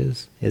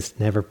changes. It's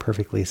never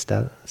perfectly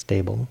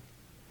stable.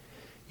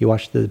 You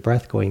watch the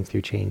breath going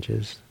through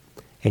changes,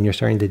 and you're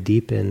starting to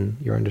deepen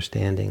your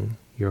understanding,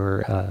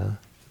 your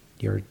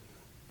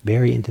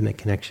very intimate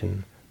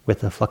connection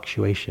with the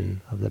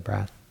fluctuation of the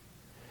breath.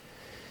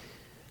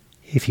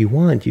 If you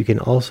want, you can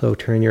also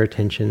turn your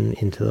attention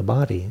into the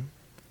body,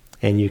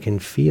 and you can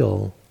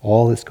feel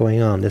all that's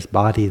going on, this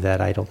body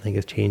that I don't think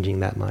is changing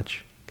that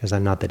much, because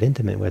I'm not that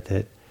intimate with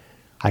it.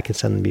 I can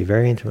suddenly be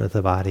very intimate with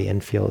the body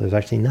and feel there's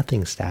actually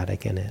nothing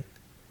static in it.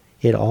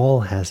 It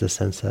all has a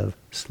sense of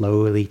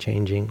slowly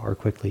changing or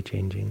quickly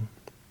changing.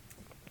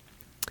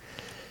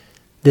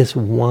 This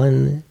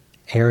one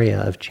area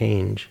of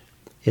change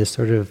is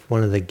sort of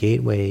one of the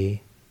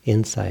gateway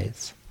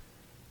insights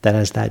that,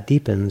 as that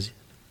deepens,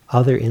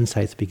 other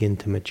insights begin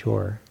to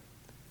mature.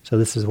 So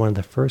this is one of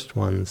the first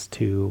ones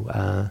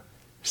to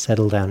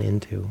settle down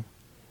into,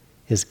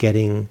 is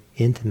getting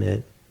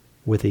intimate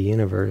with a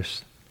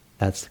universe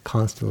that's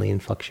constantly in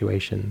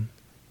fluctuation,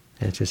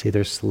 and it's just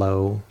either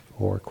slow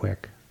or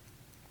quick.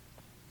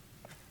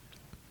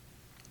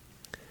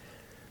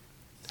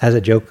 As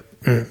a joke,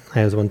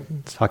 I was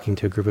once talking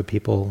to a group of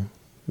people,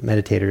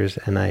 meditators,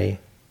 and I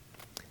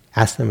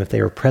asked them if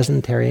they were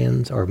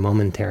presentarians or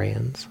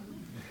momentarians.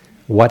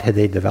 What had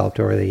they developed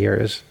over the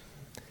years?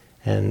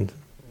 And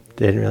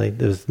they didn't really,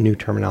 there was new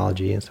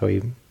terminology, and so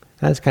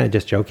I was kind of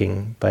just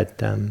joking,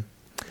 but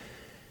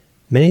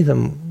many of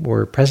them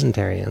were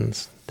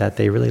presentarians, that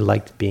they really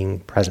liked being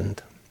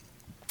present.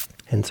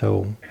 And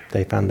so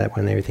they found that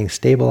when everything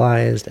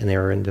stabilized and they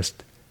were in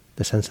just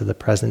the sense of the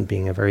present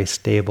being a very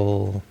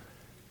stable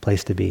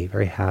place to be,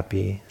 very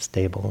happy,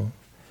 stable.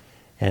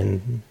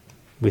 And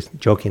we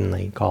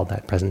jokingly called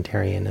that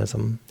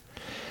presentarianism.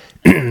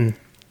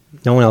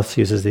 No one else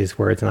uses these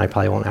words, and I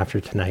probably won't after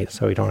tonight,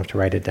 so you don't have to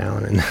write it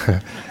down. And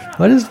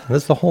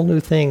what's the whole new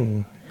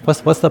thing?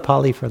 What's the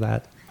Pali for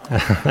that?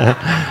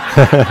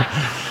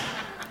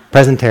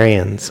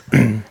 Presentarians.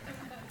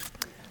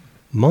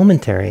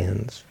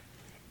 Momentarians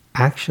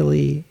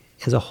actually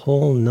is a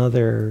whole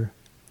nother,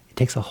 it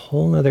takes a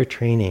whole nother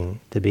training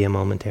to be a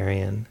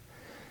momentarian.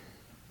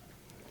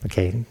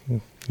 Okay,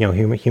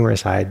 humor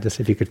aside, just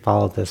if you could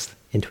follow this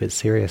into its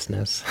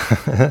seriousness.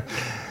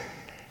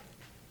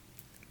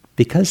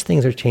 Because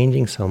things are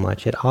changing so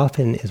much, it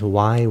often is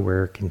why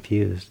we're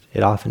confused.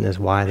 It often is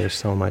why there's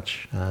so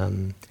much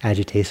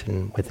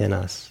agitation within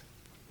us.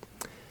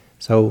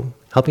 So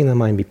helping the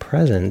mind be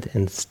present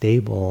and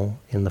stable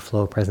in the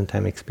flow of present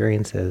time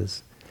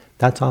experiences,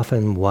 that's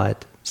often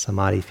what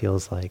samadhi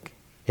feels like.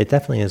 It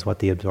definitely is what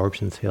the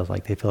absorptions feels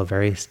like. They feel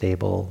very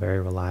stable, very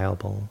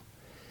reliable.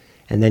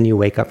 And then you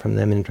wake up from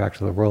them and interact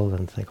with the world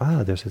and think,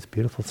 wow, there's this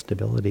beautiful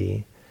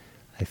stability.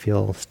 I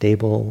feel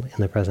stable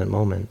in the present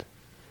moment.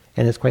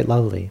 And it's quite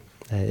lovely.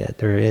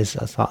 There is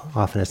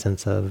often a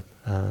sense of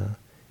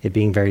it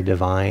being very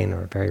divine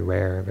or very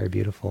rare, very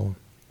beautiful.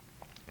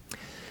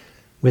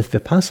 With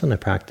vipassana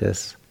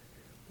practice,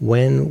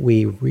 when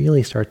we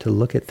really start to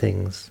look at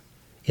things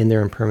in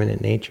their impermanent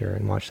nature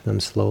and watch them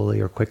slowly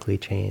or quickly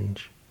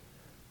change,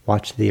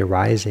 watch the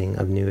arising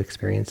of new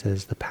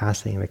experiences, the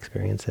passing of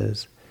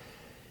experiences,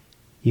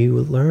 you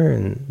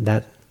learn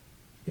that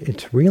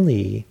it's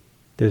really,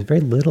 there's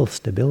very little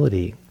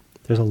stability.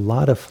 There's a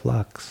lot of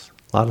flux,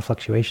 a lot of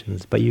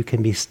fluctuations, but you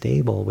can be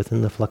stable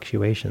within the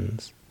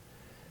fluctuations.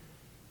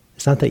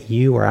 It's not that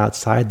you are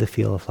outside the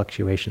field of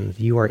fluctuations.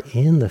 You are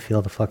in the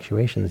field of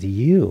fluctuations.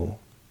 You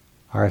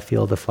are a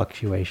field of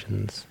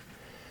fluctuations.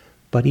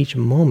 But each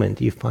moment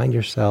you find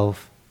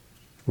yourself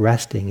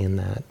resting in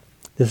that.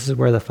 This is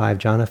where the 5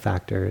 jhana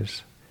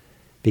factors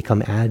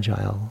become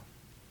agile,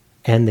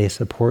 and they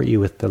support you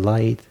with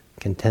delight,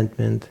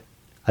 contentment,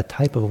 a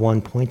type of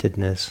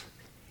one-pointedness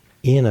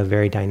in a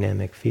very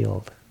dynamic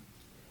field.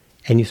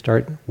 And you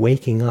start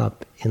waking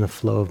up in the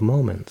flow of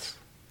moments.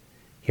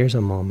 Here's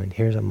a moment,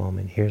 here's a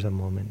moment, here's a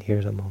moment,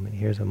 here's a moment,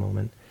 here's a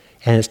moment.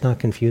 And it's not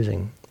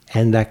confusing.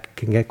 And that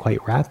can get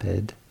quite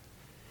rapid,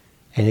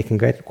 and it can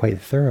get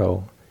quite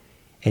thorough.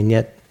 And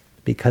yet,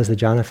 because the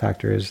jhana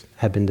factors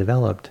have been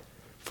developed,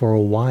 for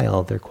a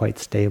while they're quite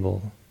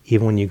stable,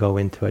 even when you go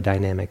into a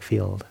dynamic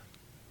field.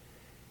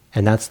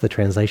 And that's the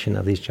translation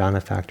of these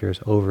jhana factors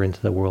over into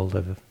the world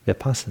of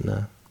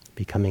vipassana,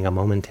 becoming a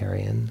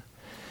momentarian.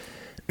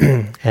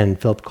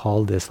 And Philip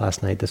called this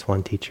last night, this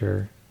one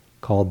teacher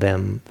called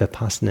them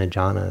vipassana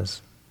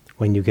jhanas,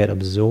 when you get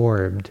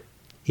absorbed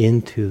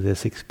into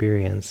this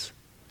experience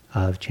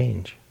of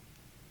change.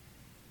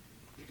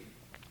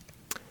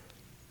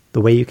 The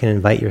way you can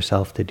invite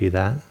yourself to do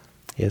that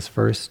is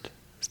first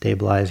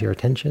stabilize your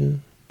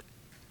attention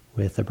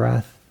with the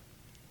breath.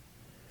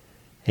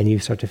 And you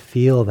start to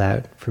feel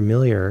that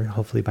familiar,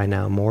 hopefully by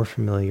now more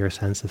familiar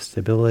sense of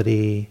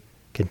stability,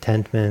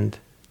 contentment,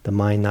 the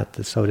mind not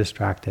so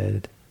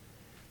distracted,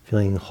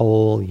 feeling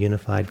whole,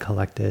 unified,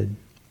 collected.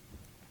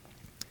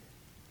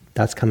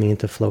 That's coming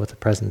into flow with the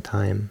present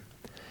time.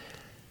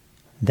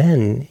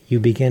 Then you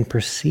begin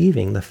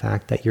perceiving the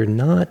fact that you're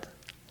not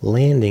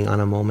landing on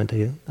a moment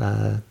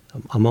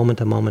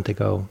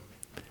ago.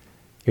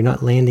 You're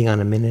not landing on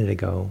a minute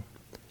ago.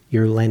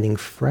 You're landing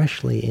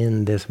freshly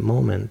in this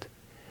moment,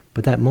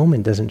 but that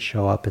moment doesn't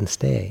show up and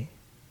stay.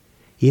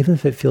 Even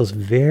if it feels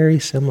very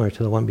similar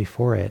to the one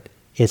before it,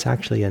 it's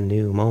actually a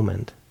new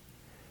moment.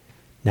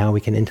 Now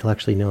we can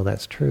intellectually know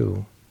that's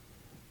true,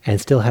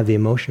 and still have the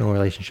emotional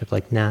relationship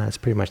like, nah, it's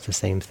pretty much the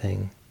same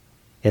thing.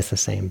 It's the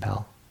same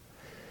bell.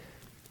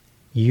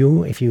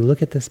 If you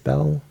look at this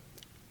bell,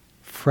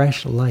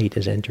 fresh light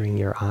is entering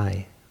your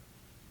eye.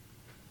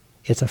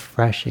 It's a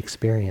fresh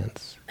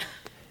experience.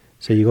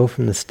 So you go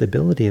from the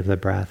stability of the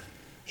breath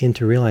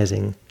into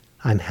realizing,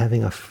 I'm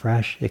having a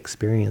fresh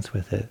experience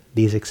with it.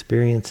 These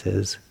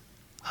experiences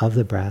of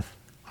the breath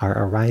are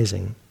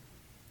arising.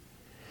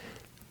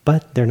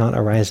 But they're not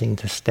arising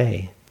to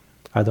stay.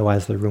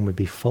 Otherwise the room would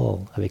be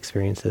full of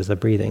experiences of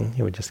breathing.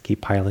 It would just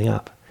keep piling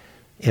up.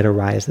 It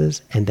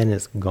arises and then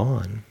it's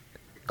gone.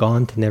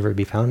 Gone to never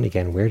be found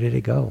again. Where did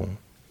it go?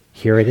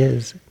 Here it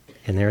is,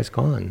 and there it's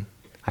gone.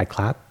 I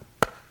clap.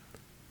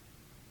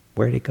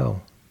 Where did it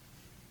go?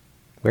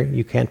 Where?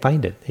 You can't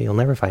find it. You'll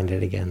never find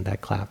it again,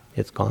 that clap.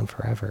 It's gone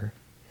forever.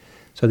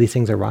 So these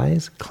things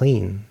arise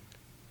clean,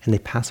 and they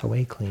pass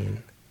away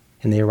clean,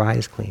 and they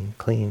arise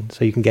clean.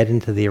 So you can get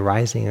into the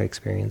arising of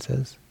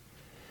experiences,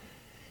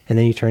 and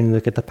then you turn and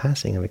look at the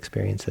passing of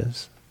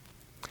experiences.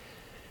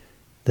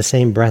 The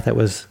same breath that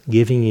was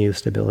giving you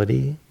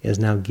stability is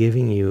now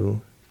giving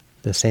you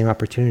the same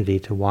opportunity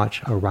to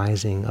watch a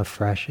rising of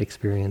fresh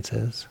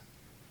experiences.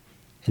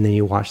 And then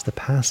you watch the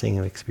passing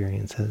of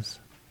experiences.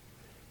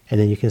 And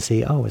then you can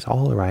see, oh, it's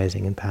all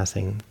arising and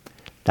passing.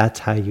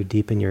 That's how you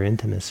deepen your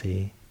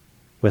intimacy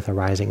with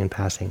arising and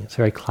passing. It's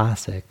very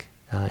classic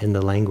in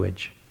the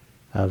language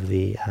of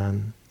the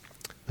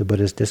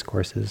Buddha's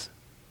discourses,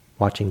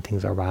 watching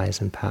things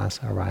arise and pass,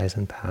 arise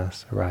and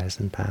pass,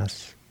 arise and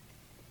pass.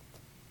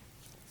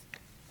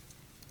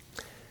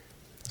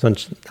 So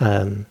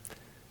I'm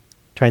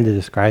trying to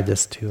describe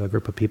this to a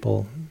group of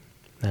people,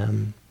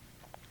 and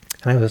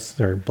I was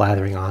sort of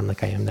blathering on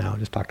like I am now,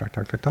 just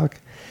talk.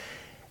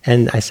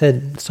 And I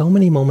said, so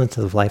many moments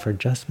of life are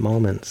just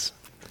moments.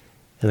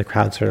 And the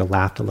crowd sort of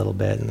laughed a little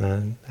bit,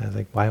 and I was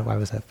like, why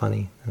was that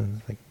funny? And I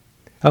was like,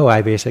 oh,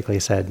 I basically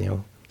said,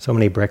 so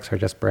many bricks are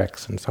just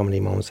bricks, and so many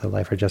moments of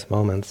life are just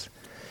moments.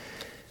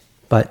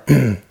 But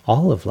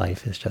all of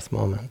life is just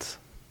moments.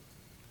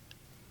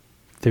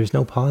 There's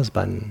no pause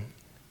button.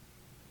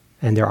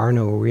 And there are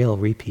no real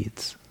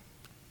repeats.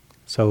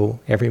 So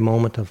every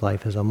moment of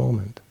life is a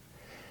moment.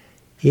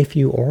 If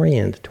you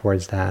orient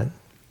towards that,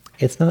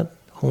 it's not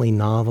only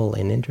novel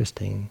and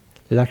interesting,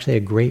 there's actually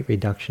a great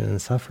reduction in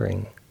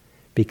suffering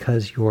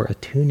because you're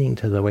attuning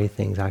to the way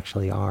things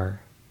actually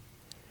are.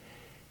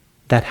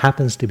 That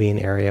happens to be an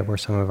area where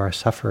some of our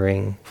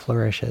suffering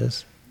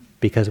flourishes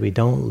because we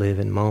don't live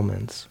in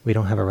moments. We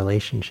don't have a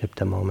relationship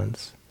to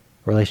moments,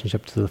 a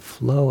relationship to the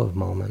flow of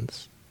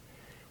moments.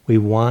 We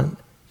want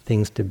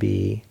things to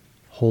be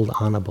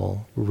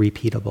hold-onable,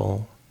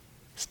 repeatable,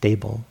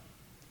 stable.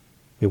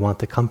 We want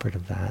the comfort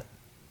of that,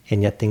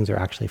 and yet things are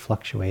actually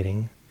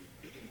fluctuating,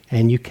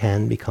 and you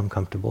can become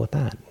comfortable with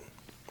that.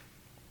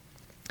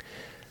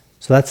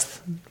 So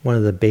that's one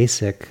of the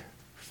basic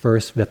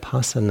first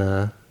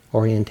vipassana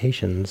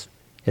orientations,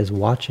 is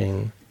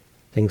watching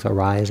things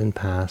arise and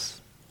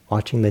pass,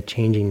 watching the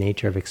changing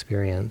nature of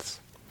experience.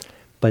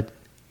 But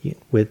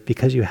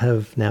because you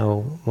have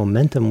now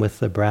momentum with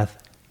the breath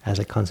as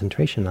a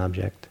concentration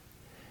object,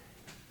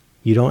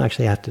 you don't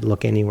actually have to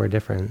look anywhere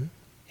different.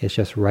 It's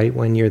just right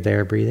when you're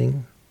there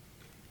breathing,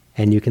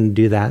 and you can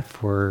do that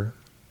for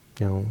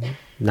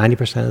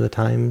 90% of the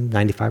time,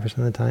 95%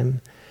 of the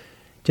time,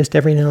 just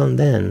every now and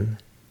then,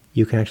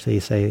 you can actually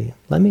say,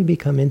 let me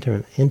become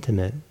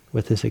intimate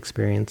with this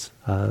experience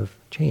of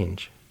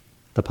change.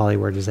 The Pali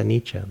word is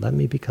anicca. Let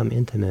me become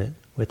intimate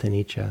with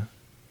anicca.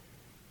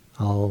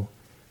 I'll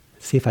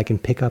see if I can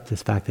pick up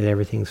this fact that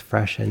everything's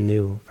fresh and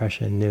new,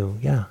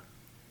 Yeah.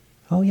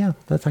 Oh yeah,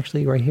 that's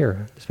actually right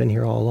here. It's been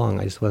here all along.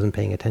 I just wasn't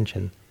paying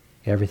attention.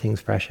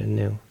 Everything's fresh and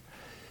new.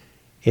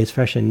 It's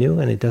fresh and new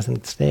and it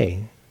doesn't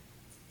stay.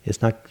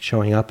 It's not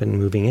showing up and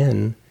moving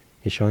in.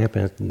 It's showing up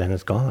and then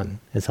it's gone.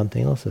 And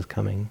something else is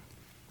coming.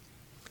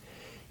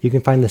 You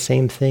can find the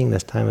same thing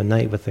this time of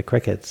night with the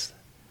crickets.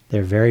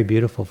 They're very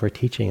beautiful for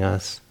teaching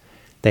us.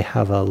 They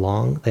have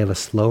a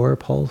slower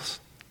pulse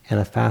and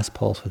a fast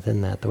pulse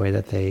within that, the way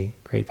that they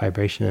create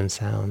vibration and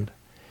sound.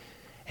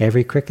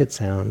 Every cricket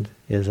sound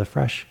is a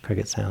fresh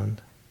cricket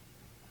sound.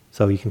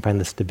 So you can find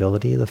the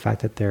stability, the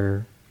fact that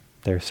they're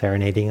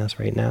serenading us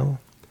right now,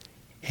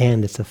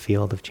 and it's a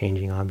field of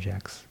changing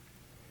objects.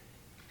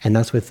 And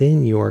that's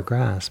within your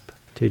grasp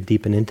to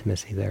deepen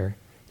intimacy there.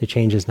 The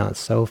change is not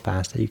so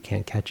fast that you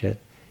can't catch it.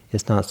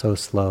 It's not so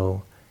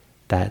slow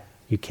that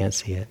you can't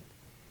see it.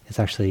 It's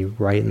actually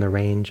right in the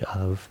range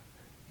of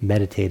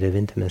meditative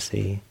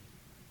intimacy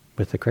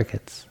with the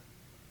crickets.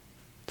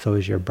 So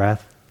is your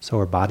breath, so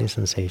are body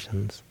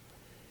sensations,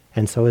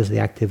 and so is the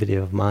activity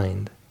of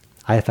mind.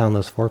 I have found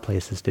those 4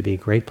 places to be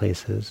great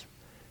places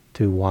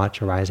to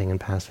watch arising and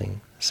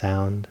passing: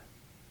 sound,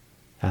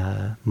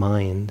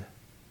 mind,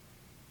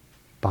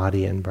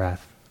 body, and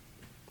breath.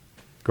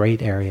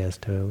 Great areas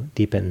to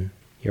deepen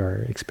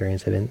your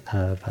experience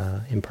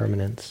of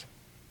impermanence.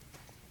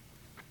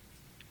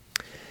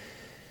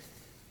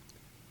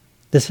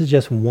 This is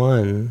just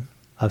one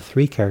of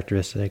 3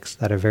 characteristics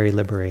that are very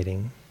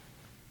liberating.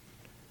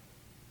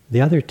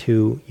 The other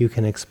 2 you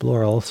can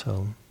explore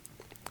also.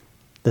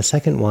 The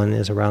second one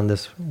is around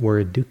this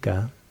word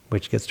dukkha,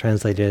 which gets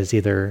translated as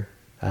either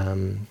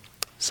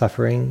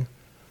suffering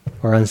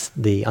or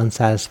the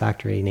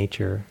unsatisfactory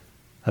nature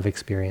of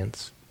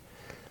experience.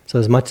 So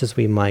as much as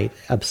we might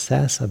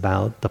obsess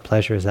about the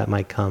pleasures that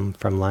might come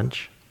from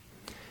lunch,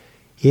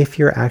 if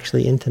you're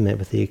actually intimate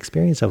with the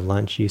experience of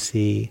lunch, you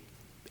see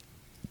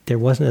there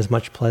wasn't as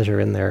much pleasure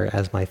in there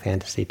as my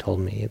fantasy told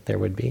me there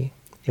would be.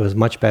 It was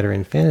much better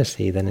in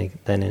fantasy than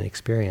in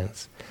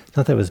experience. It's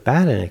not that it was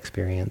bad in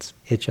experience,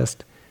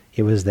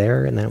 it was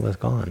there and then it was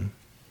gone.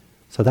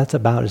 So that's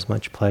about as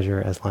much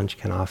pleasure as lunch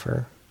can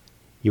offer.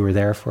 You were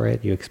there for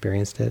it, you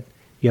experienced it.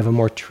 You have a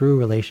more true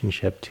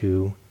relationship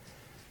to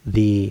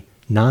the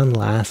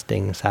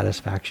non-lasting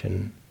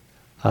satisfaction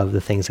of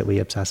the things that we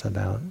obsess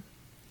about.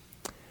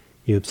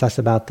 You obsess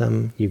about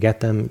them, you get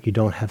them, you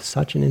don't have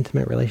such an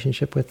intimate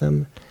relationship with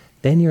them,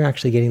 then you're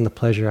actually getting the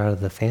pleasure out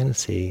of the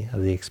fantasy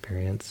of the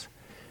experience.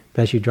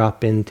 But as you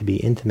drop in to be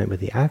intimate with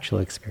the actual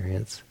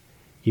experience,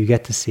 you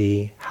get to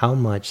see how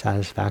much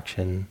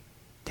satisfaction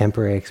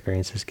temporary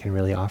experiences can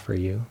really offer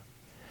you.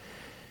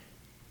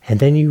 And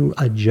then you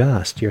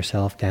adjust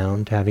yourself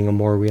down to having a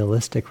more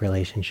realistic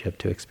relationship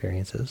to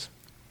experiences.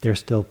 They're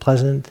still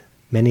pleasant,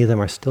 many of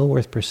them are still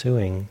worth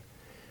pursuing,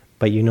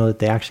 but you know that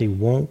they actually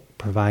won't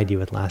provide you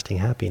with lasting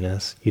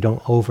happiness. You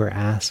don't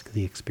over-ask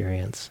the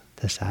experience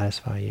to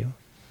satisfy you.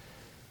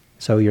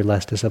 So you're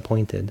less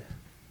disappointed.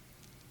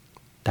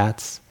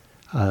 That's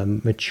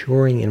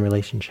maturing in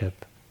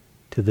relationship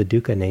to the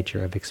dukkha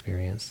nature of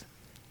experience,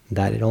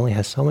 that it only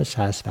has so much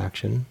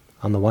satisfaction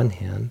on the one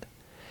hand,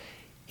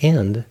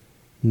 and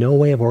no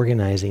way of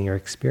organizing your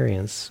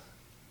experience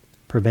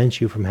prevents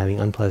you from having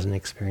unpleasant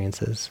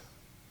experiences.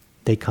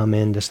 They come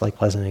in just like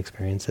pleasant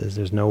experiences.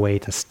 There's no way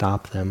to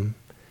stop them.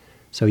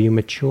 So you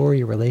mature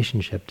your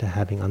relationship to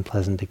having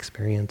unpleasant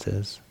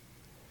experiences.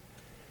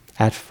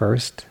 At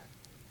first,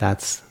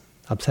 that's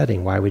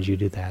upsetting. Why would you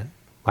do that?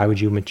 Why would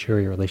you mature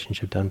your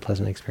relationship to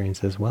unpleasant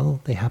experiences?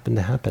 Well, they happen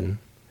to happen.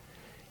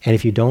 And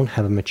if you don't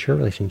have a mature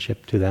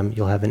relationship to them,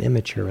 you'll have an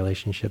immature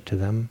relationship to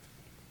them.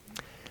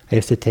 I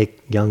used to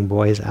take young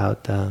boys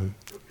out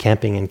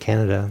camping in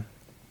Canada,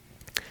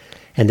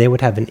 and they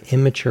would have an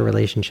immature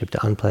relationship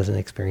to unpleasant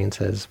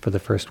experiences for the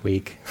first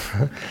week.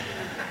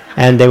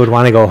 And they would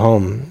want to go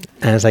home.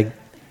 And it's like,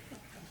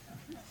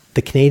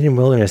 the Canadian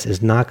wilderness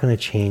is not going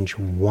to change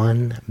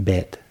one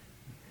bit,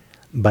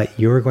 but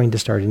you're going to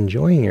start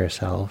enjoying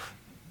yourself.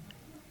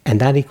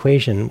 And that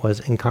equation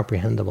was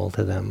incomprehensible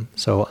to them.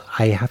 So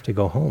I have to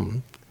go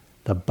home.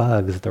 The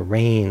bugs, the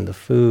rain, the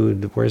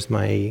food, where's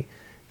my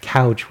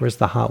couch, where's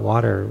the hot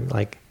water,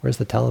 like, where's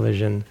the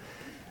television?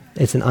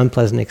 It's an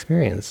unpleasant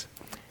experience.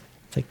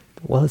 It's like,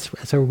 well,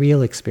 it's a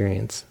real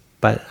experience,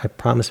 but I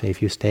promise me,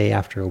 if you stay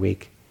after a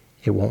week,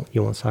 you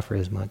won't suffer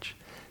as much.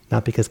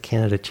 Not because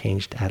Canada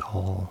changed at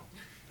all,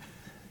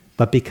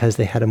 but because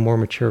they had a more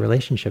mature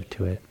relationship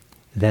to it.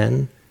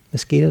 Then,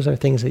 mosquitoes are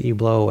things that you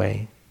blow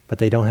away, but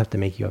they don't have to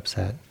make you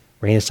upset.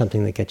 Rain is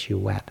something that gets you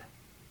wet,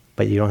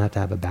 but you don't have to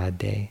have a bad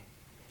day.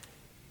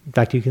 In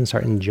fact, you can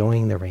start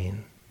enjoying the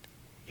rain.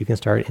 You can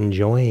start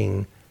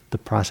enjoying the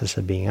process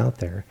of being out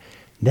there.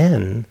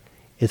 Then,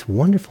 it's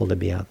wonderful to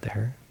be out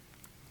there.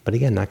 But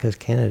again, not because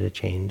Canada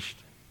changed.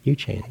 You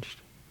changed.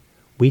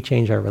 We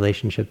changed our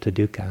relationship to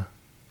dukkha.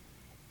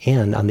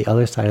 And on the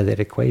other side of that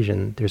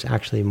equation, there's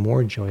actually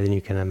more joy than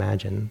you can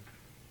imagine.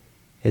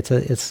 It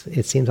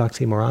seems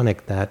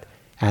oxymoronic that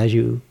as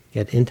you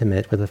get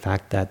intimate with the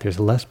fact that there's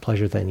less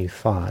pleasure than you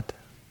thought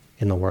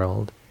in the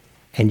world,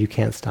 and you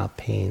can't stop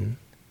pain,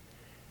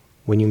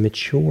 when you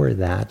mature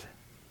that,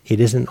 it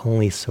isn't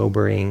only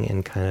sobering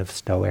and kind of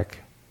stoic,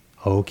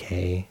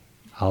 okay,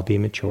 I'll be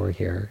mature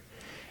here.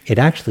 It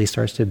actually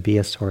starts to be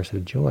a source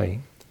of joy,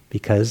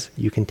 because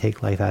you can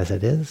take life as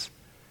it is.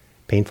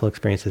 Painful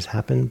experiences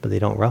happen, but they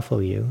don't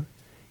ruffle you.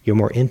 You're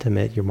more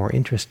intimate, you're more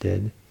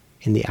interested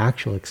in the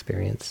actual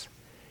experience.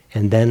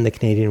 And then the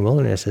Canadian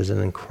wilderness is an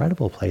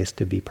incredible place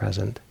to be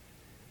present,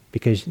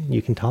 because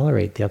you can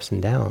tolerate the ups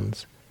and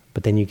downs,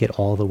 but then you get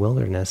all the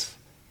wilderness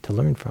to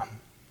learn from.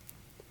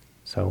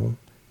 So,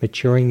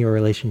 maturing your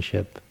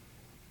relationship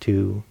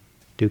to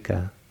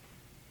dukkha,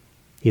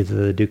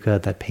 either the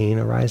dukkha that pain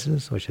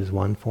arises, which is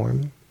one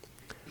form,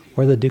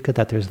 or the dukkha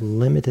that there's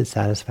limited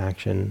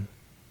satisfaction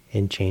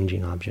in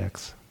changing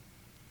objects.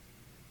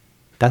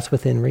 That's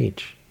within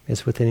reach.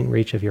 It's within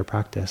reach of your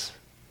practice.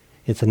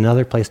 It's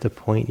another place to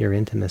point your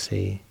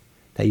intimacy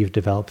that you've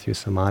developed through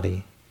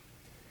samadhi.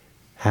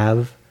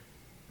 Have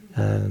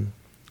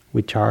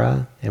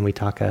vichara and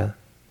vitaka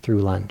through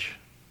lunch.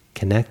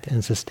 Connect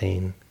and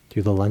sustain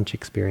through the lunch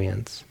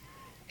experience,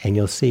 and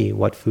you'll see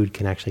what food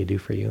can actually do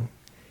for you.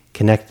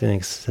 Connect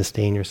and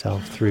sustain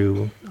yourself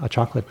through a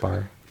chocolate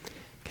bar.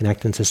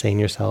 Connect and sustain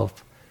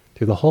yourself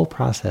through the whole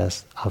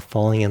process of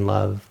falling in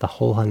love, the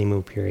whole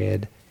honeymoon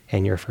period,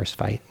 and your first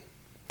fight.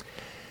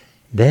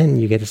 Then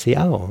you get to see,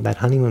 oh, that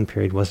honeymoon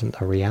period wasn't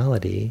a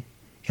reality.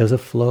 It was a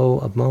flow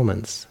of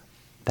moments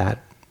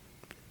that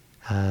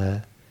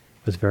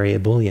was very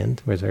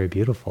ebullient, was very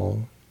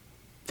beautiful,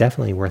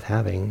 definitely worth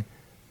having,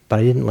 but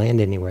I didn't land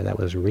anywhere that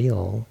was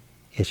real.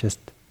 It's just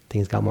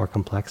things got more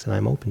complex, and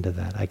I'm open to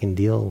that. I can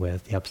deal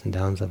with the ups and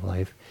downs of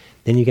life.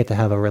 Then you get to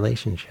have a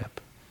relationship,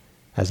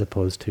 as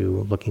opposed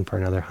to looking for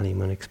another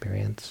honeymoon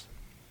experience.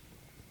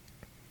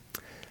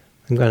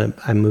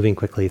 I'm moving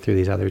quickly through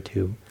these other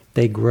two.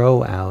 They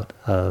grow out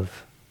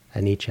of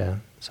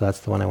anicca, so that's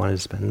the one I wanted to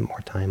spend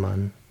more time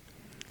on.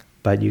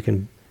 But you can,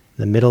 in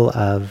the middle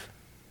of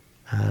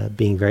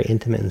being very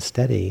intimate and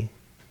steady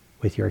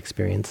with your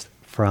experience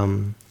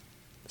from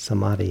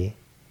samadhi,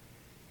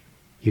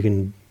 you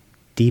can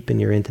deepen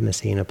your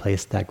intimacy in a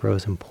place that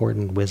grows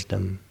important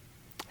wisdom.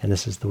 And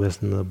this is the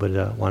wisdom the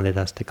Buddha wanted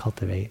us to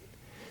cultivate.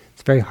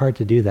 It's very hard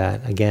to do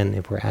that, again,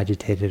 if we're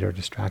agitated or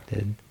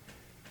distracted.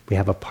 We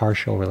have a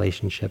partial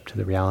relationship to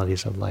the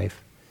realities of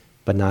life,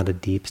 but not a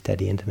deep,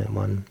 steady, intimate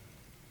one.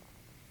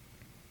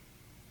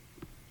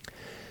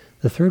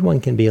 The third one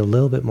can be a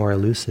little bit more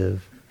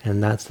elusive,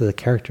 and that's the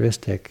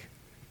characteristic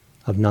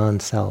of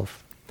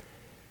non-self.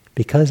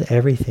 Because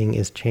everything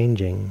is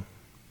changing,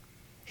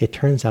 it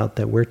turns out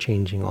that we're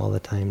changing all the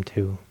time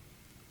too.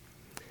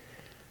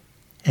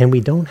 And we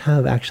don't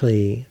have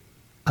actually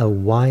a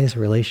wise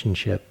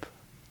relationship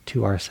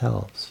to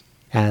ourselves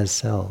as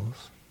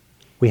selves.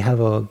 We have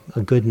a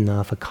good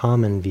enough, a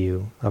common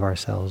view of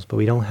ourselves, but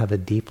we don't have a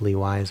deeply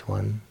wise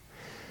one.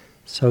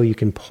 So you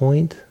can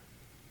point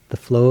the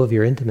flow of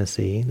your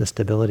intimacy, the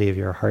stability of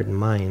your heart and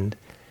mind,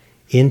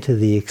 into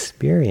the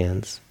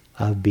experience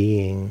of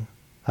being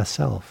a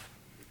self,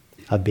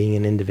 of being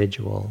an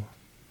individual.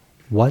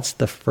 What's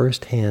the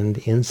first-hand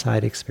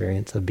inside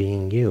experience of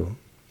being you?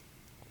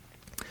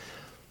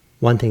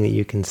 One thing that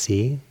you can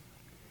see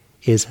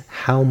is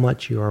how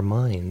much your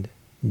mind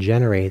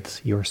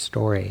generates your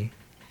story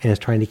and is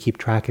trying to keep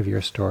track of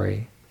your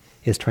story,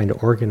 is trying to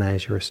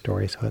organize your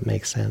story so it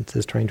makes sense,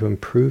 is trying to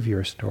improve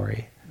your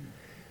story.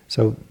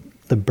 So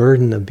the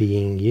burden of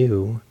being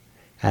you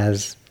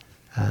as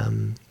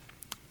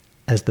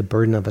the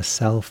burden of a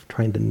self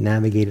trying to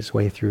navigate its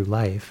way through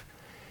life,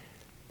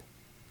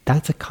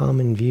 that's a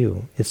common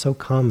view. It's so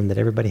common that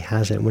everybody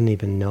has it and wouldn't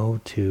even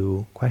know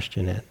to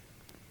question it.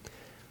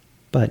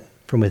 But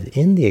from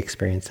within the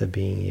experience of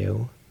being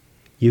you,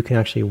 you can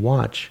actually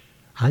watch,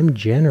 I'm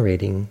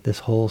generating this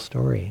whole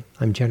story.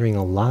 I'm generating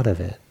a lot of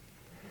it.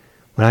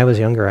 When I was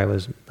younger, I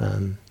was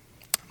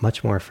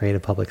much more afraid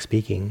of public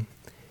speaking.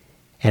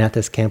 And at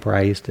this camp where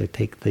I used to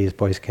take these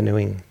boys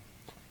canoeing,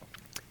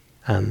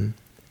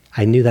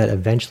 I knew that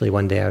eventually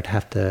one day I would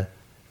have to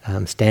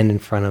stand in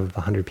front of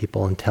 100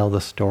 people and tell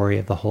the story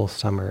of the whole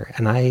summer.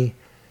 And I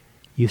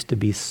used to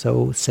be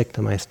so sick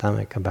to my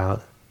stomach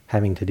about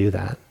having to do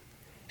that.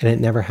 And it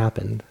never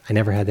happened. I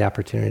never had the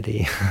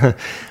opportunity.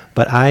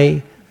 But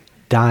I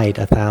died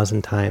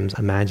 1,000 times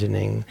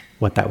imagining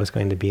what that was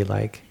going to be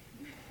like.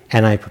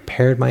 And I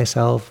prepared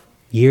myself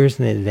years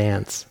in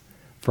advance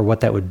for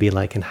what that would be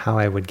like and how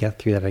I would get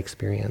through that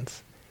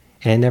experience.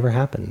 And it never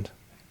happened.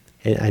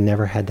 I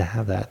never had to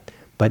have that.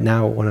 But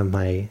now one of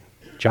my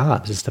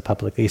jobs is to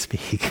publicly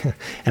speak.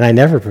 And I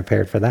never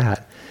prepared for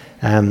that.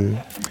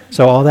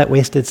 So all that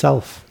wasted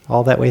self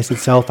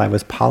I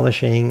was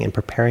polishing and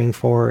preparing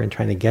for and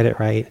trying to get it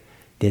right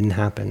didn't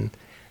happen.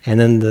 And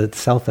then the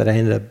self that I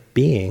ended up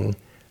being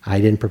I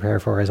didn't prepare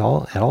for at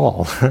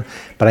all,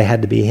 but I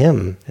had to be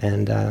him,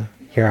 and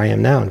here I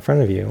am now in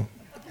front of you,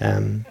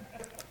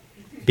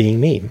 being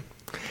me.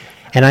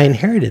 And I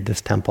inherited this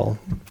temple.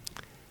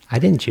 I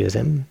didn't choose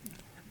him.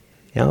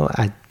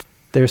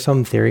 There's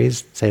some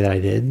theories say that I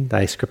did,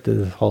 that I scripted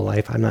this whole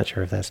life. I'm not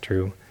sure if that's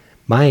true.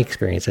 My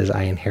experience is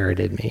I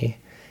inherited me,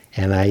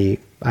 and I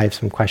have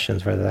some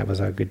questions whether that was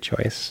a good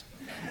choice.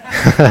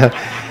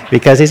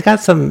 Because he's got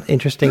some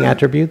interesting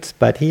attributes,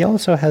 but he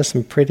also has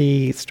some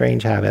pretty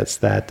strange habits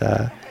that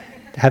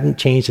haven't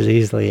changed as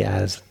easily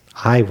as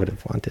I would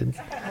have wanted.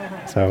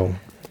 So,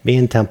 me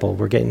and Tempel,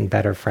 we're getting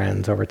better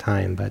friends over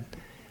time, but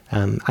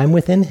I'm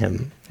within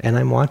him, and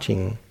I'm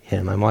watching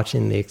him. I'm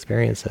watching the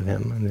experience of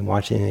him. I'm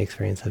watching the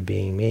experience of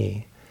being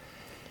me.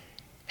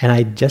 And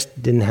I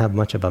just didn't have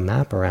much of a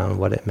map around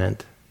what it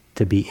meant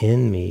to be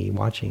in me,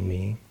 watching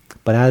me.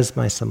 But as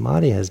my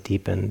samadhi has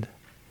deepened,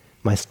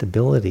 my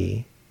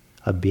stability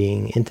of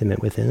being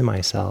intimate within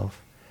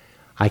myself,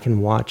 I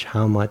can watch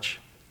how much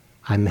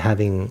I'm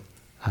having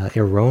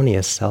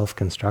erroneous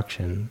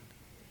self-construction,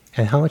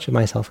 and how much of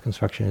my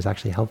self-construction is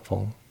actually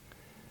helpful.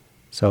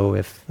 So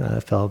if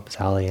Philip,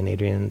 Sally, and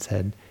Adrian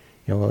said,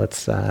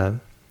 let's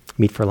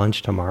meet for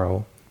lunch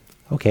tomorrow,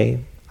 okay,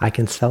 I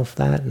can self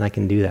that and I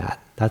can do that.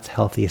 That's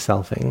healthy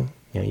selfing.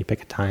 You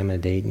pick a time and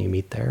a date and you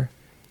meet there.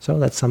 So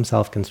that's some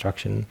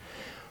self-construction.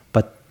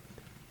 But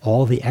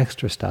all the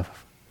extra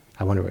stuff,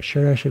 I wonder what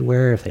shirt I should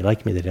wear, if they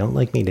like me, they don't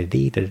like me,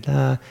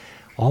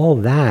 all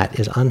that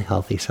is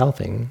unhealthy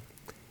selfing.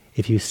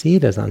 If you see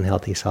it as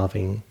unhealthy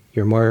selfing,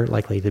 you're more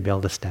likely to be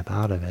able to step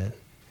out of it.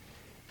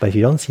 But if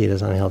you don't see it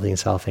as unhealthy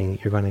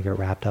selfing, you're going to get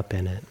wrapped up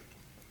in it.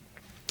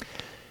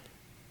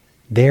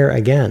 There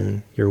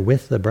again, you're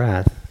with the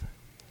breath,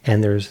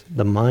 and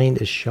the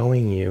mind is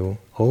showing you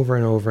over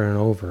and over and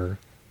over,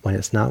 when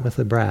it's not with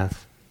the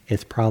breath,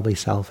 it's probably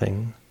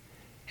selfing.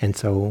 And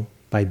so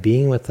by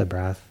being with the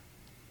breath,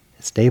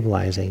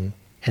 stabilizing,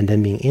 and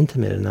then being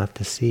intimate enough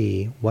to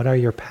see what are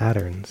your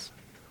patterns,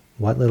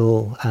 what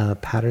little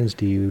patterns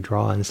do you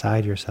draw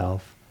inside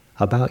yourself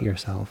about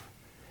yourself,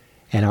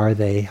 and are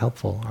they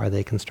helpful, are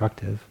they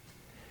constructive?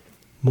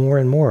 More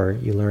and more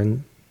you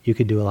learn you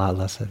could do a lot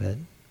less of it,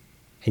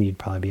 and you'd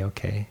probably be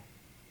okay.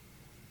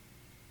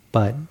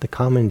 But the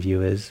common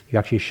view is you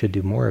actually should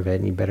do more of it,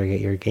 and you better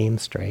get your game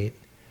straight.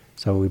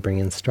 So we bring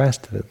in stress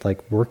to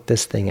work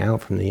this thing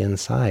out from the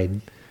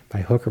inside.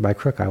 By hook or by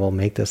crook, I will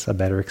make this a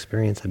better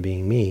experience of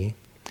being me.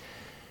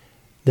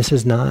 This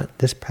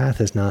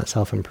path is not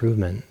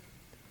self-improvement.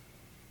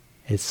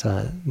 It's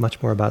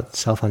much more about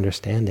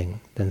self-understanding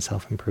than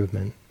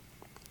self-improvement.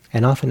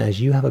 And often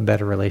as you have a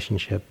better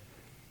relationship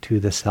to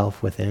the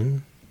self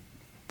within,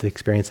 the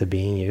experience of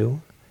being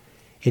you,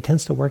 it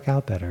tends to work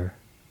out better.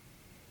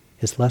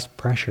 It's less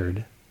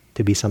pressured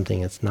to be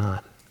something it's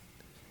not.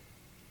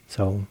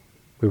 So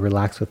we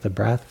relax with the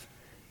breath.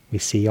 We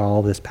see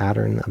all this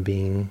pattern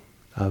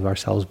of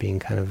ourselves being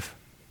kind of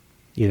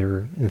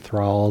either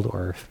enthralled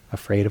or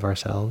afraid of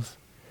ourselves.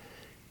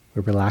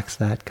 We relax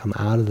that, come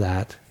out of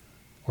that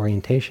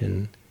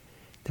orientation.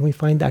 Then we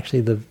find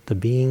actually the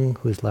being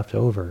who is left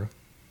over,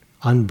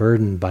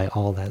 unburdened by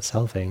all that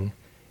selfing,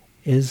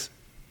 is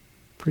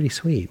pretty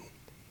sweet.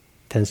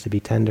 Tends to be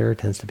tender,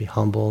 tends to be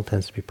humble,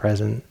 tends to be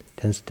present,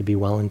 tends to be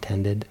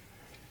well-intended.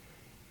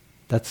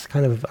 That's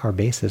kind of our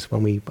basis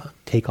when we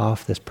take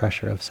off this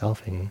pressure of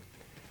selfing.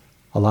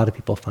 A lot of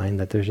people find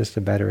that there's just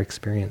a better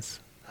experience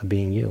of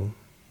being you.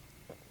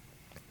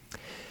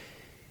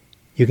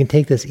 You can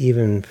take this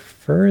even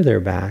further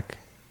back,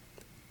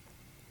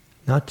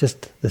 not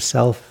just the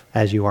self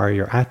as you are,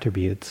 your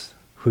attributes,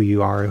 who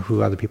you are,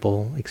 who other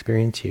people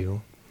experience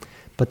you,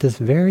 but this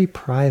very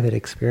private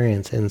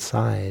experience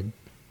inside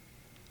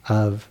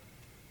of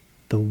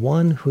the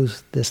one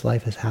whose this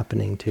life is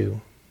happening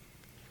to.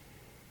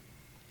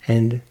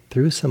 And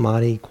through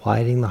samadhi,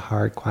 quieting the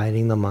heart,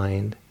 quieting the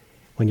mind,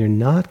 when you're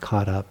not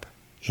caught up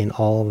in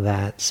all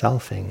that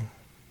selfing,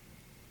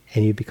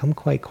 and you become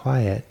quite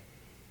quiet,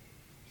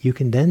 you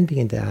can then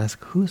begin to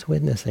ask, who's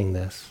witnessing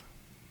this?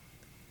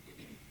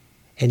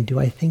 And do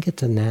I think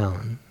it's a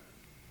noun?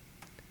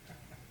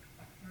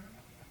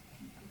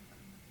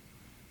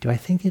 Do I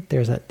think it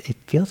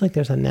feels like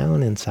there's a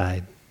noun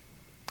inside.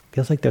 It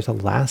feels like there's a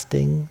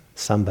lasting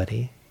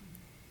somebody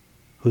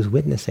who's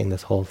witnessing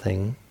this whole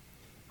thing,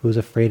 who's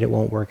afraid it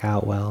won't work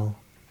out well,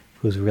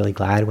 who's really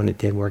glad when it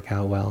did work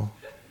out well.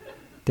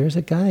 There's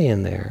a guy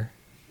in there,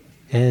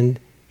 and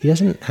he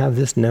doesn't have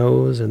this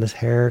nose and this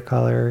hair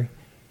color,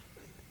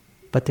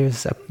 but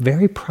there's a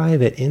very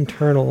private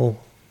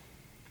internal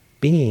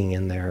being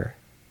in there,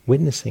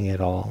 witnessing it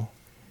all,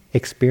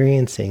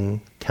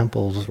 experiencing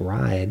Tempel's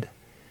ride.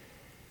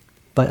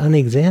 But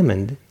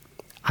unexamined,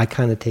 I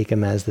kind of take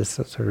him as this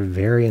sort of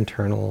very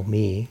internal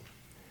me.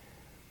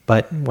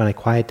 But when I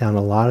quiet down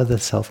a lot of the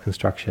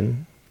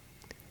self-construction,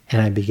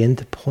 and I begin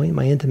to point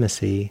my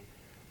intimacy,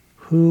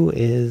 who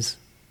is,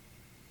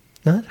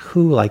 not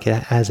who like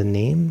as a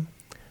name,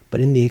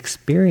 but in the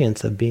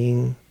experience of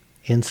being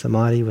in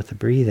samadhi with the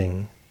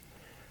breathing,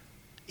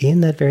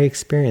 in that very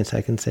experience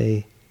I can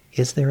say,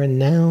 is there a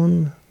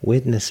noun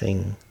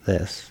witnessing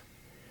this?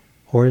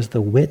 Or is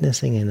the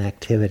witnessing an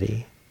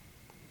activity?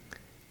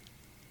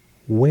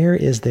 Where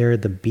is there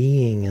the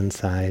being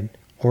inside?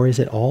 Or is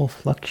it all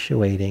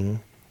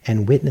fluctuating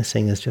and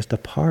witnessing is just a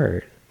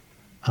part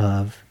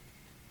of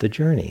the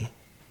journey?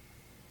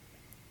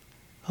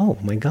 Oh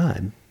my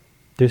God,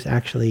 there's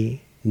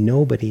actually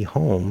nobody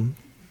home,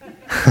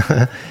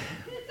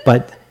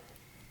 but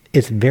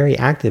it's very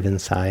active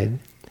inside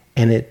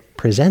and it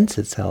presents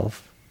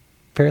itself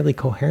fairly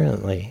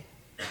coherently,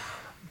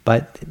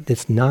 but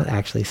it's not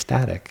actually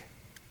static.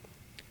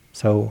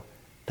 So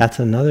that's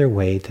another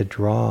way to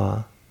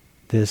draw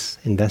this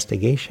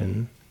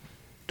investigation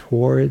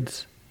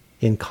towards,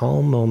 in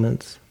calm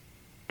moments,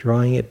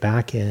 drawing it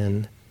back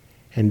in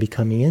and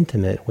becoming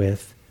intimate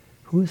with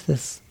who is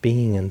this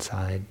being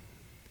inside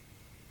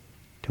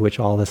to which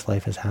all this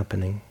life is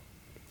happening.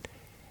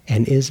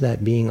 And is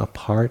that being a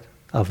part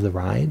of the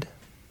ride?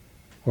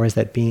 Or is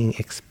that being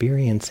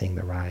experiencing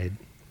the ride?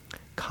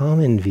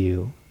 Common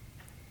view,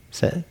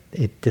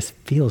 it just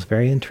feels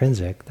very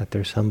intrinsic that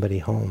there's somebody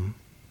home.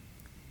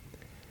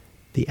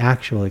 The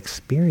actual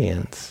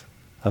experience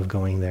of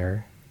going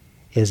there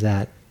is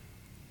that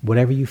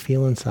whatever you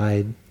feel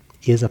inside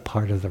is a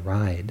part of the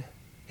ride.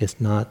 It's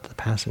not the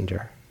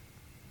passenger.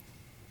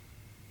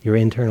 Your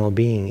internal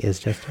being is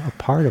just a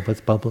part of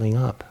what's bubbling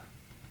up.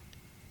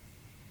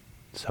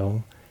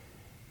 So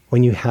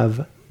when you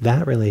have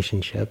that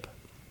relationship,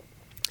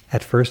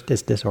 at first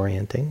it's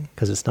disorienting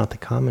because it's not the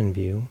common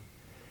view.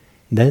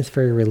 Then it's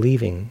very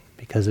relieving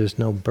because there's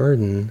no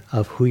burden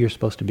of who you're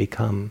supposed to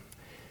become.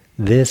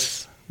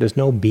 There's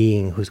no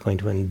being who's going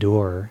to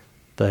endure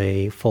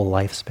the full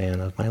lifespan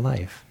of my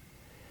life.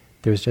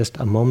 There's just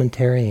a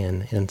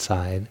momentarian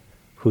inside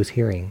who's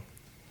hearing,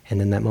 and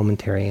then that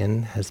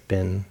momentarian has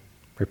been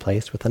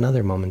replaced with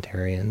another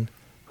momentarian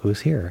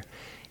who's here.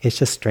 It's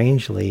just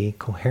strangely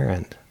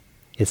coherent.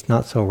 It's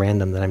not so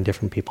random that I'm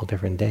different people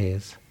different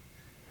days.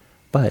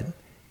 But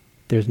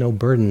there's no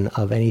burden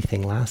of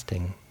anything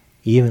lasting,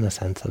 even a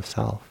sense of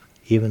self,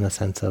 even a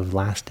sense of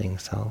lasting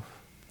self.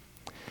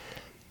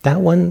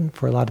 That one,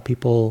 for a lot of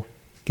people,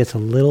 gets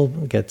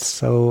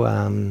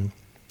so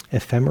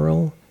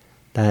ephemeral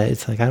that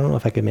it's like, I don't know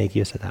if I could make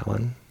use of that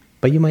one.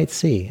 But you might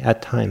see,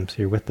 at times,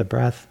 you're with the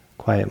breath,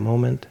 quiet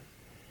moment.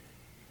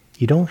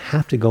 You don't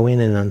have to go in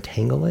and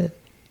untangle it.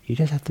 You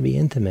just have to be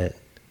intimate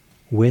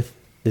with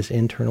this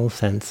internal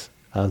sense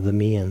of the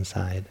me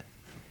inside.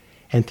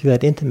 And through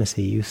that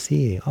intimacy, you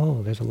see,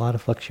 oh, there's a lot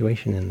of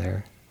fluctuation in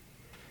there.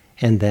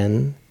 And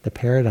then the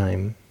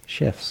paradigm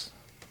shifts.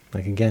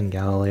 Like again,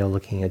 Galileo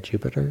looking at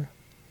Jupiter,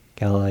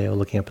 Galileo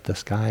looking up at the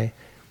sky.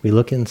 We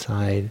look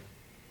inside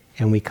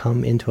and we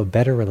come into a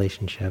better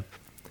relationship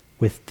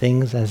with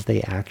things as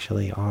they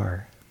actually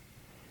are.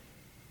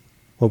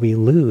 What we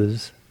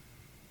lose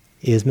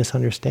is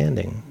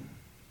misunderstanding.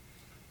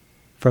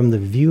 From the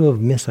view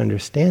of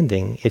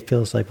misunderstanding, it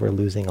feels like we're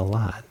losing a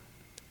lot.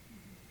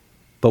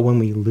 But when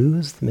we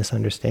lose the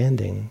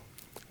misunderstanding,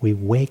 we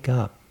wake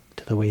up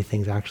to the way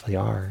things actually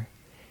are.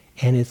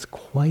 And it's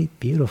quite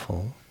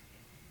beautiful.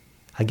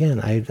 Again,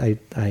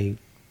 I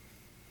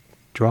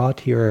draw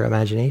to your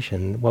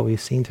imagination what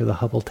we've seen through the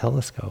Hubble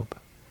telescope.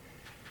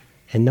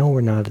 And no,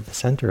 we're not at the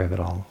center of it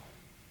all.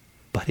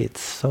 But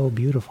it's so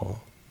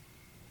beautiful.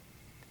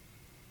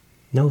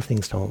 No,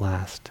 things don't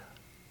last.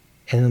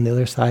 And on the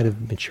other side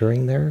of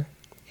maturing there,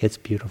 it's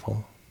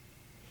beautiful.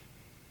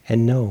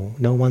 And no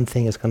one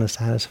thing is going to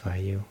satisfy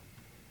you.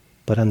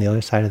 But on the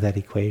other side of that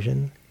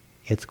equation,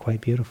 it's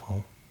quite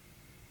beautiful.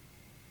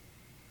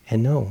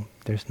 And no,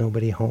 there's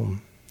nobody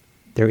home.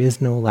 There is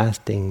no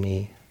lasting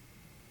me.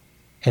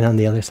 And on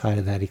the other side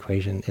of that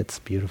equation, it's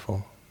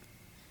beautiful.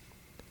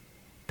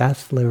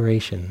 That's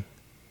liberation.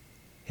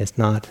 It's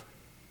not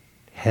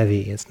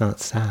heavy, it's not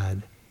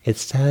sad.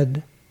 It's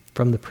sad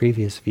from the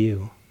previous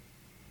view.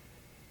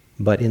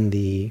 But in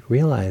the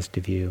realized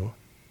view,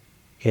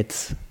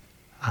 it's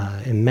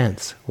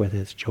immense with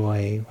its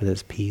joy, with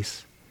its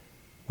peace,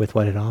 with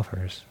what it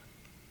offers.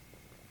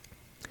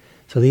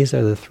 So these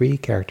are the three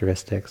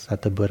characteristics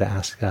that the Buddha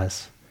asks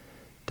us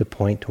to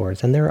point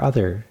towards. And there are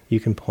other. You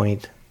can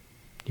point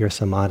your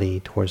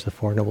samadhi towards the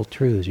Four Noble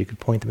Truths. You could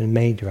point them in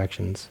many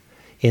directions.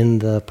 In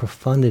the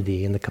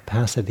profundity, in the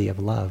capacity of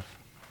love.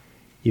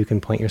 You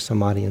can point your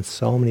samadhi in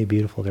so many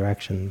beautiful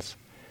directions.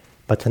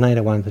 But tonight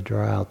I wanted to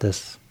draw out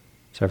this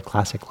sort of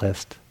classic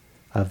list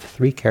of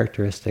three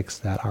characteristics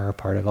that are a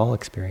part of all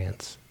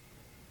experience.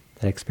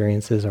 That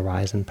experiences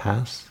arise and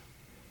pass,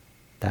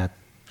 that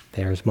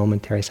there's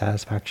momentary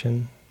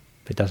satisfaction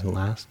if it doesn't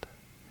last,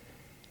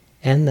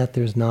 and that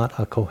there's not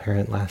a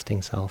coherent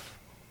lasting self.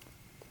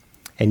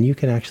 And you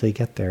can actually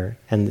get there,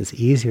 and it's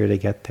easier to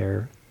get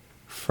there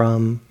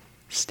from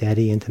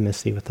steady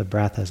intimacy with the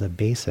breath as a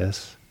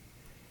basis.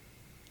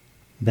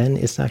 Then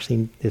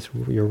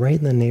you're right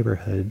in the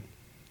neighborhood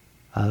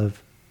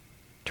of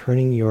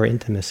turning your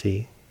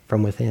intimacy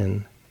from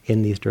within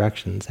in these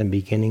directions and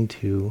beginning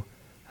to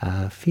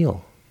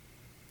feel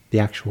the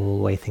actual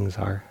way things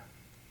are.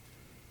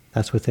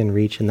 That's within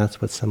reach, and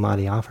that's what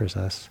samadhi offers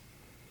us.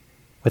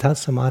 Without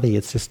samadhi,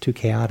 it's just too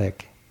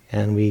chaotic,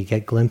 and we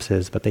get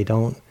glimpses, but they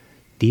don't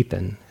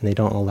deepen, and they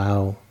don't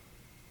allow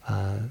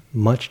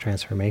much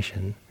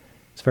transformation.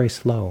 It's very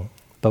slow.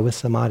 But with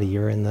samadhi,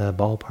 you're in the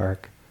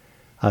ballpark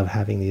of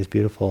having these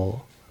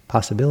beautiful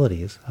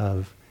possibilities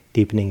of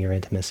deepening your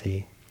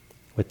intimacy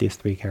with these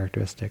three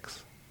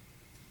characteristics.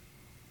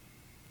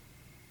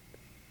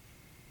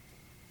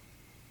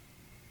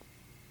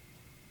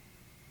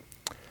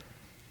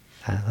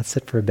 Let's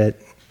sit for a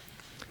bit.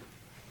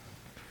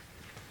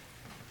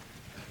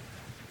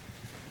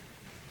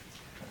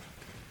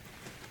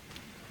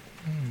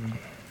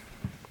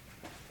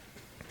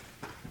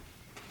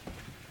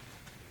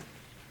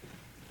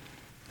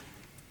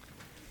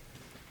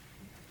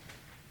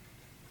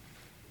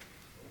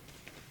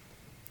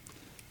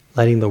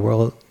 Letting the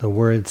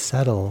words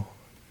settle,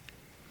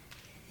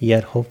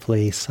 yet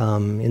hopefully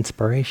some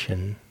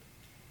inspiration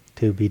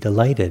to be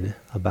delighted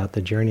about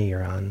the journey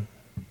you're on.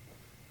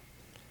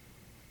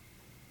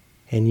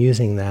 And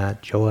using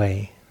that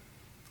joy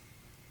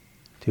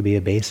to be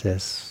a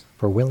basis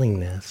for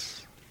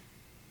willingness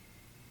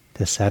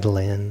to settle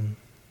in,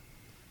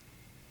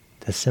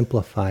 to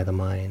simplify the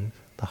mind,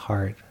 the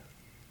heart,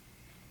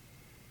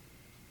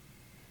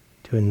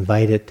 to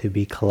invite it to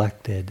be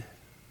collected,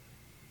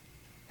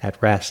 at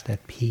rest,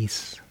 at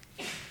peace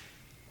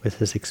with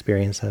this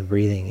experience of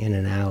breathing in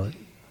and out.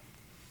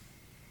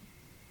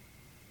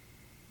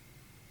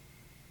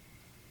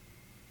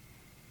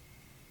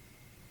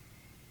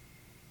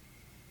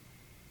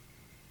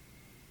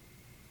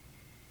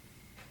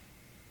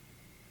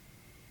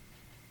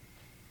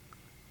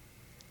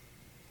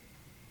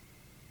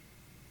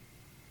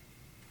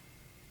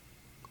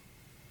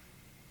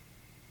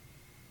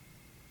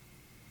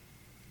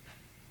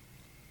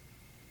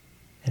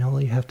 And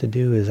all you have to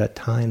do is at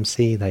times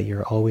see that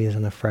you're always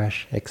in a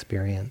fresh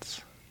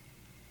experience.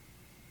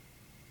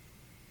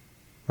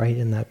 Right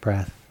in that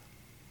breath.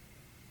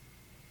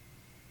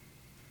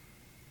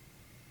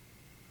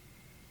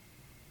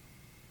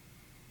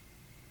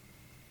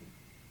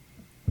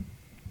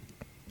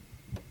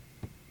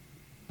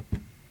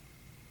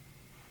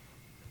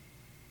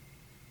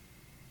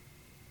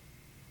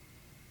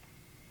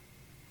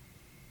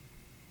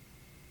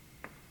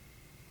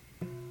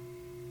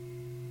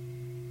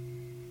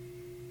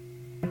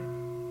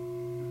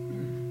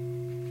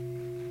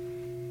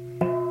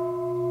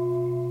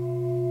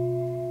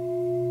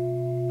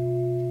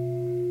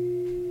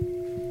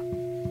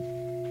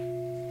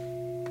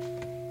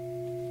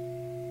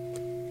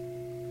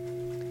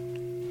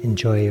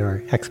 Enjoy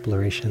your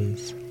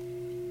explorations.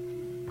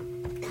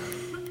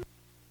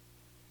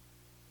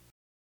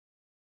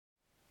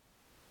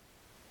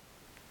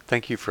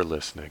 Thank you for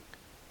listening.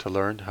 To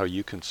learn how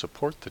you can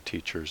support the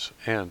teachers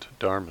and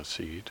Dharma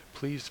Seed,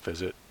 please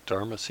visit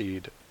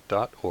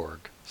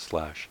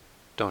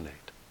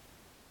dharmaseed.org/donate.